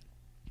faith?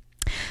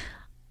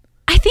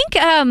 I think,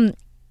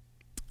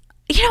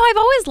 I've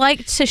always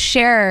liked to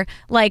share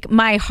like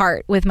my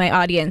heart with my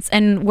audience,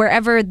 and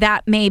wherever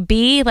that may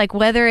be, like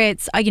whether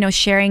it's,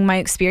 sharing my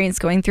experience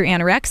going through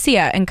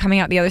anorexia and coming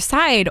out the other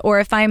side, or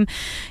if I'm,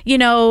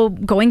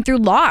 going through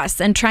loss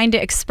and trying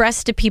to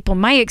express to people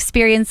my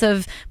experience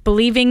of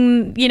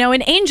believing,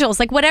 in angels,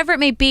 like whatever it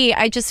may be.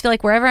 I just feel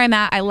like wherever I'm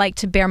at, I like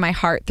to bear my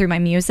heart through my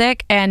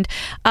music. And,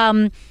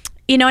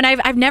 and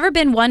I've never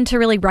been one to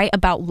really write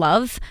about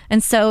love.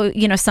 And so,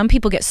 some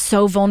people get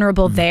so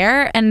vulnerable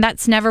there, and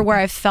that's never where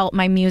I've felt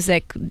my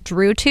music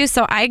drew to.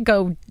 So I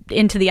go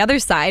into the other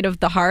side of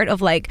the heart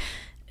of like,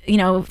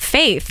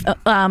 faith,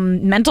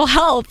 mental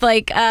health,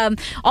 like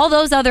all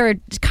those other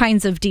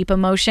kinds of deep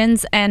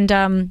emotions. And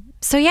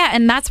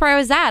and that's where I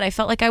was at. I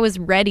felt like I was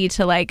ready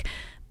to like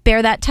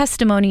bear that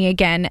testimony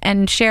again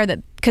and share that,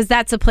 because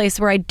that's a place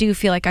where I do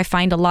feel like I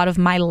find a lot of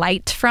my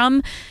light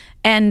from.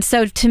 And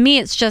so to me,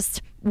 it's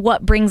just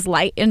what brings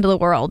light into the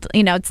world.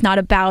 It's not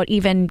about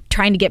even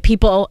trying to get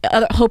people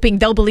hoping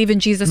they'll believe in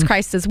Jesus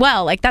Christ as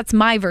well. Like that's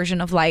my version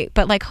of light,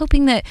 but like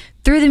hoping that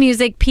through the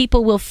music,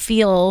 people will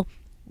feel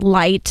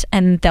light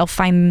and they'll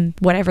find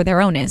whatever their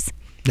own is.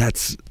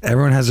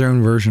 Everyone has their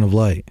own version of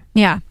light.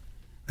 Yeah.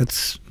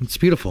 It's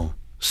beautiful.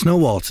 Snow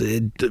Waltz,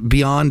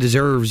 Beyond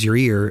deserves your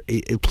ear.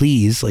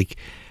 Please, like,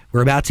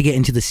 we're about to get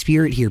into the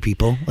spirit here,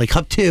 people. Like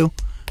Hup 2,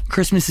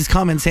 Christmas is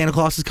coming. Santa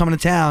Claus is coming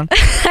to town.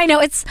 I know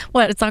it's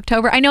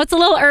October. I know it's a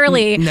little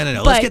early. No.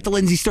 But, Let's get the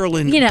Lindsay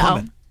Sterling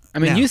pumping. I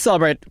mean, Now. you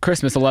celebrate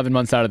Christmas 11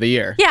 months out of the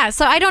year. Yeah,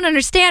 so I don't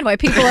understand why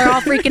people are all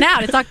freaking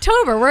out. It's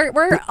October.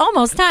 We're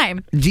almost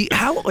time.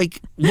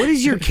 What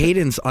is your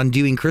cadence on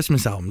doing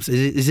Christmas albums?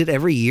 Is it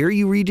every year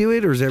you redo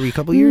it, or is it every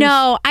couple years?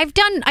 No, I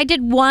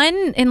did one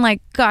in I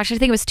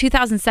think it was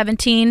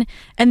 2017,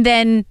 and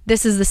then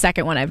this is the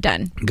second one I've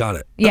done. Got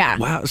it. Yeah.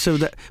 Wow.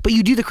 But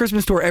you do the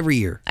Christmas tour every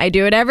year. I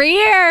do it every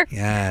year.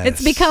 Yes.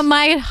 It's become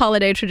my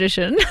holiday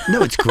tradition.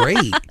 No, it's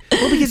great.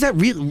 Well, because that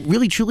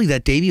really, truly,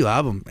 that debut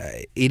album,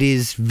 it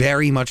is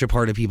very much a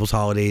part of people's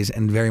holidays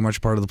and very much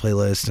a part of the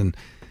playlist. And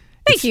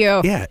Thank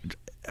you. Yeah.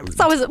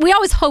 We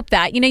always hope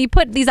that, you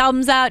put these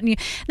albums out, and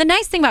the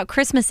nice thing about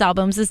Christmas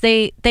albums is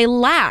they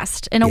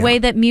last in a way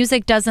that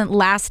music doesn't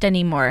last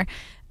anymore.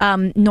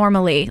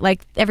 Normally,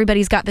 like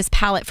everybody's got this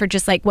palette for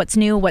just like what's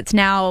new, what's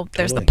now.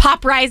 There's the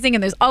pop rising,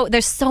 and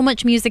there's so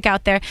much music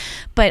out there.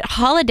 But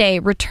holiday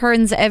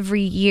returns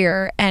every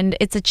year, and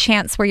it's a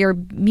chance where your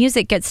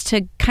music gets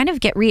to kind of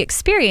get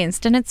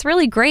re-experienced, and it's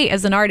really great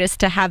as an artist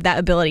to have that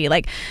ability,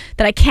 like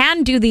that I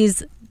can do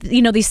these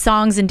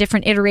songs in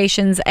different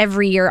iterations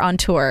every year on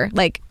tour.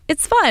 Like,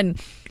 it's fun.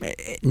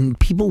 And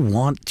people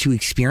want to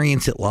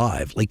experience it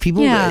live. Like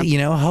people,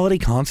 a holiday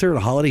concert, a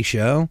holiday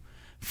show,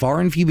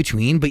 far and few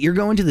between, but you're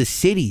going to the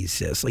cities,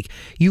 sis. Like,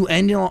 you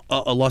end in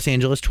Los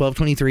Angeles,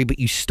 12/23, but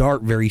you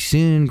start very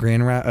soon,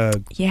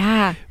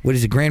 what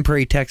is it, Grand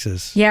Prairie,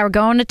 Texas. Yeah, we're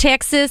going to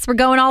Texas. We're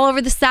going all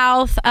over the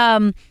South.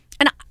 And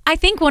I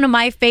think one of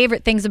my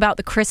favorite things about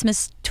the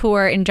Christmas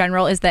tour in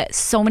general is that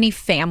so many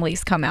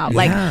families come out. Yeah.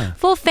 Like,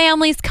 full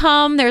families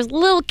come. There's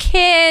little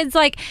kids.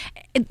 Like,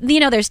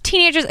 there's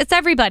teenagers. It's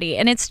everybody.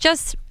 And it's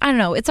just, I don't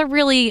know, it's a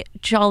really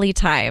jolly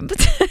time,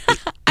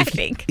 I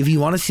think. If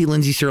you want to see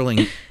Lindsay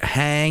Sterling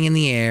hang in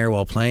the air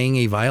while playing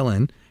a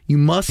violin, you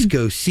must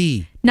go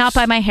see. Not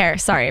by my hair.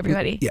 Sorry,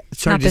 everybody. Yeah,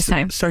 sorry. Not this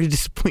time. Sorry to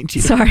disappoint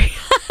you. Sorry.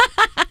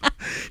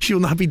 She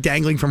will not be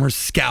dangling from her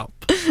scalp,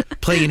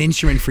 playing an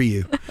instrument for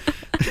you.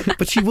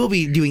 But she will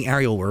be doing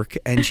aerial work,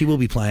 and she will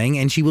be playing,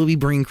 and she will be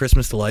bringing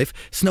Christmas to life.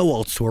 Snow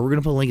Waltz Tour. We're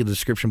going to put a link in the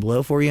description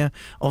below for you.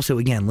 Also,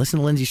 again, listen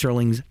to Lindsay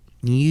Sterling's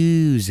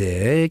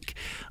music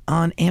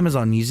on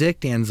Amazon Music.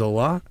 Dan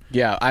Zola.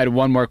 Yeah, I had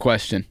one more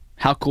question.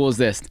 How cool is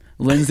this?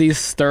 Lindsay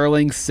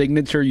Sterling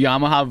signature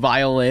Yamaha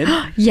violin.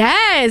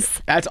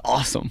 Yes. That's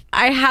awesome.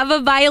 I have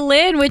a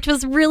violin, which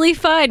was really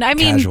fun. I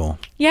mean, Casual.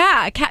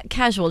 Yeah,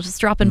 casual,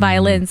 just dropping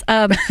violins.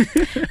 But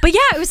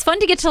yeah, it was fun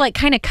to get to like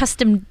kind of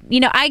custom,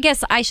 I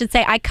guess I should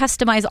say I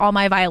customize all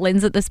my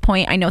violins at this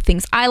point. I know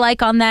things I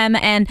like on them.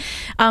 And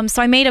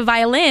so I made a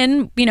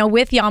violin,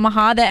 with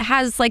Yamaha that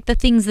has like the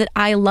things that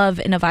I love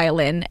in a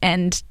violin.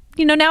 And,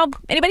 now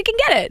anybody can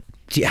get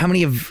it. How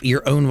many of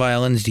your own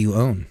violins do you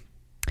own?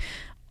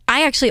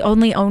 I actually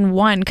only own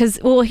one because,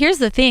 here's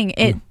the thing.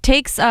 It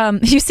takes,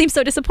 you seem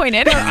so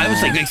disappointed. I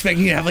was like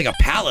expecting you to have like a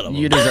palette of them.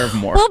 You deserve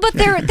more. Well, but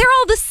they're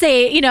all the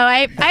same.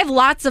 I have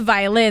lots of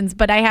violins,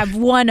 but I have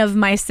one of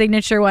my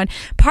signature one.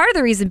 Part of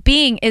the reason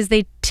being is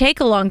they take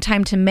a long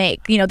time to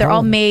make. They're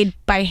all made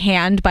by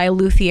hand by a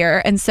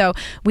luthier. And so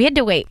we had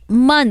to wait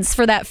months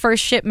for that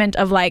first shipment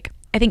of I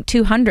think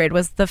 200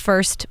 was the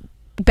first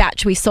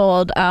batch we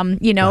sold,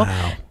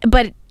 Wow.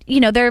 But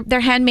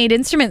they're handmade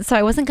instruments, so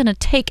I wasn't going to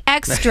take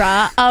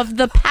extra of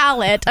the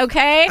palette,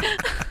 okay?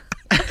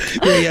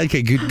 Yeah,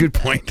 okay, good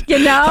point.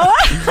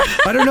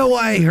 I don't know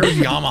why I heard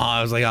Yamaha.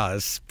 I was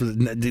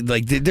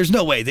like, there's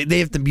no way. They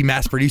have to be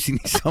mass producing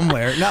these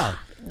somewhere. No.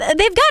 They've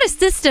got a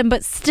system,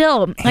 but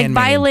still, Handmade.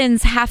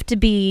 violins have to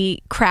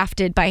be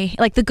crafted by,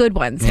 the good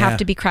ones have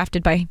to be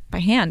crafted by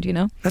hand,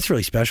 That's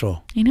really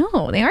special. I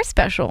know, they are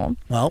special.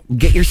 Well,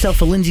 get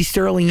yourself a Lindsay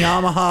Sterling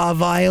Yamaha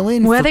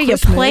violin. Whether for you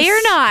Christmas. play or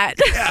not.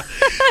 Yeah.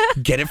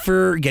 Get it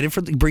for,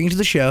 bring it to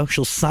the show.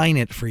 She'll sign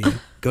it for you.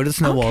 Go to the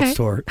Snow Waltz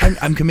tour.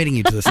 I'm committing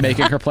you to this.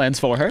 Making her plans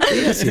for her.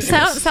 Yes.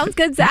 Sounds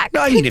good, Zach.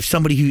 No, I mean, if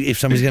somebody's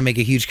going to make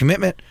a huge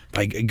commitment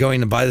by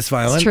going to buy this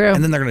violin, It's true.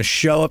 and then they're going to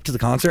show up to the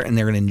concert and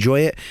they're going to enjoy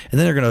it, and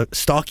then they're going to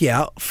stalk you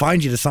out,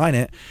 find you to sign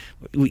it.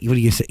 What do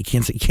you say? You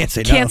can't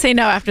say no. Can't say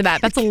no after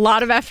that. That's a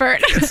lot of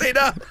effort. Can't say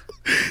no.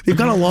 They've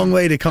gone a long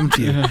way to come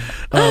to you.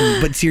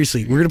 But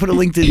seriously, we're going to put a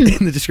link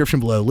in the description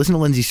below. Listen to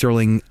Lindsay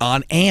Sterling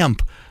on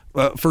AMP.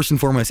 First and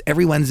foremost,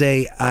 every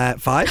Wednesday at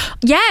 5.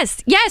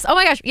 Yes. Oh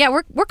my gosh. Yeah,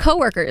 we're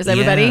coworkers,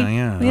 everybody.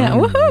 Yeah.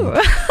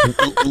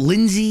 Woohoo.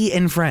 Lindsay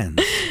and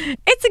friends.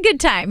 It's a good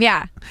time.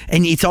 Yeah.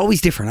 And it's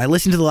always different. I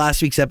listened to the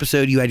last week's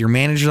episode. You had your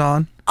managers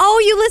on.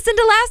 Oh, you listened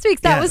to last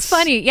week's. That was Yes.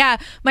 funny. Yeah.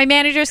 My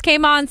managers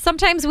came on.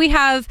 Sometimes we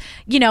have,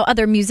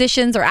 other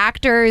musicians or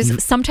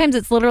actors. Sometimes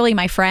it's literally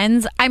my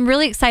friends. I'm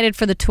really excited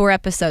for the tour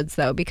episodes,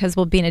 though, because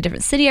we'll be in a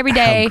different city every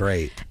day. How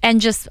great.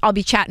 And I'll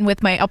be chatting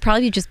with I'll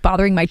probably be just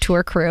bothering my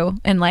tour crew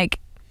and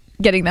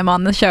getting them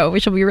on the show,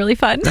 which will be really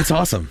fun. That's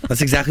awesome.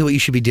 That's exactly what you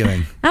should be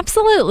doing.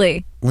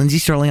 Absolutely. Lindsay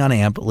Sterling on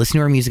AMP. Listen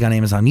to her music on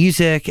Amazon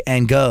Music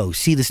and go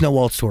see the Snow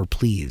Waltz tour,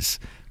 please.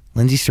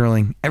 Lindsay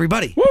Sterling,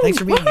 everybody, thanks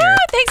for being here.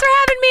 Thanks for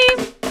having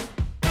me.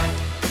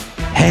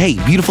 Hey,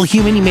 beautiful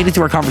human, you made it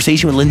through our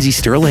conversation with Lindsey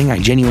Stirling. I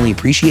genuinely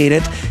appreciate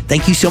it.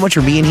 Thank you so much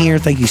for being here.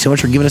 Thank you so much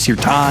for giving us your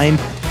time.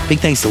 Big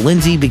thanks to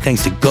Lindsey. Big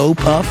thanks to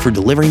GoPuff for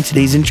delivering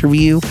today's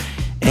interview.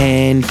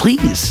 And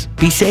please,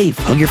 be safe.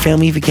 Hug your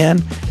family if you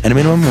can. At a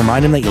minimum,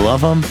 remind them that you love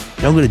them.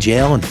 Don't go to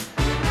jail, and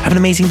have an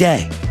amazing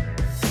day.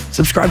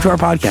 Subscribe to our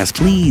podcast,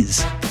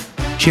 please.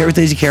 Share it with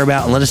those you care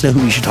about, and let us know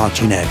who we should talk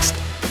to next.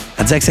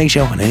 At Zach Sang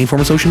Show on any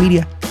form of social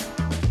media.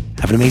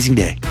 Have an amazing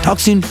day. Talk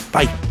soon.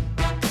 Bye.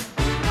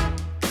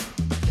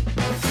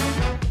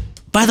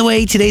 By the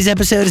way, today's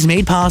episode is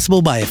made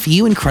possible by a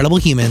few incredible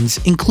humans,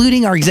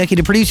 including our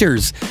executive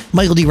producers,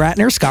 Michael D.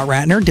 Ratner, Scott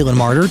Ratner, Dylan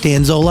Martyr,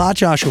 Dan Zola,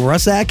 Joshua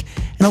Rusak,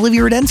 and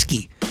Olivia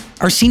Rudensky.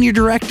 Our senior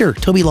director,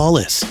 Toby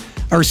Lawless.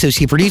 Our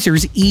associate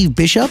producers, Eve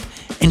Bishop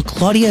and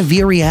Claudia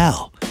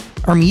Villarreal.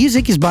 Our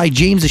music is by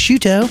James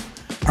Asciutto.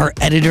 Our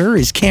editor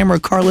is Camera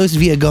Carlos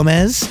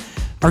Villagomez.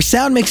 Our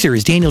sound mixer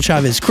is Daniel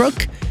Chavez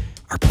Crook.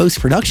 Our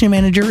post-production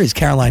manager is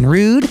Caroline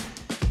Rude.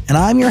 And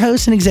I'm your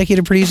host and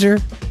executive producer,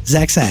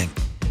 Zach Sang.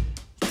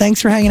 Thanks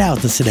for hanging out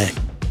with us today.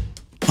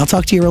 I'll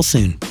talk to you real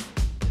soon.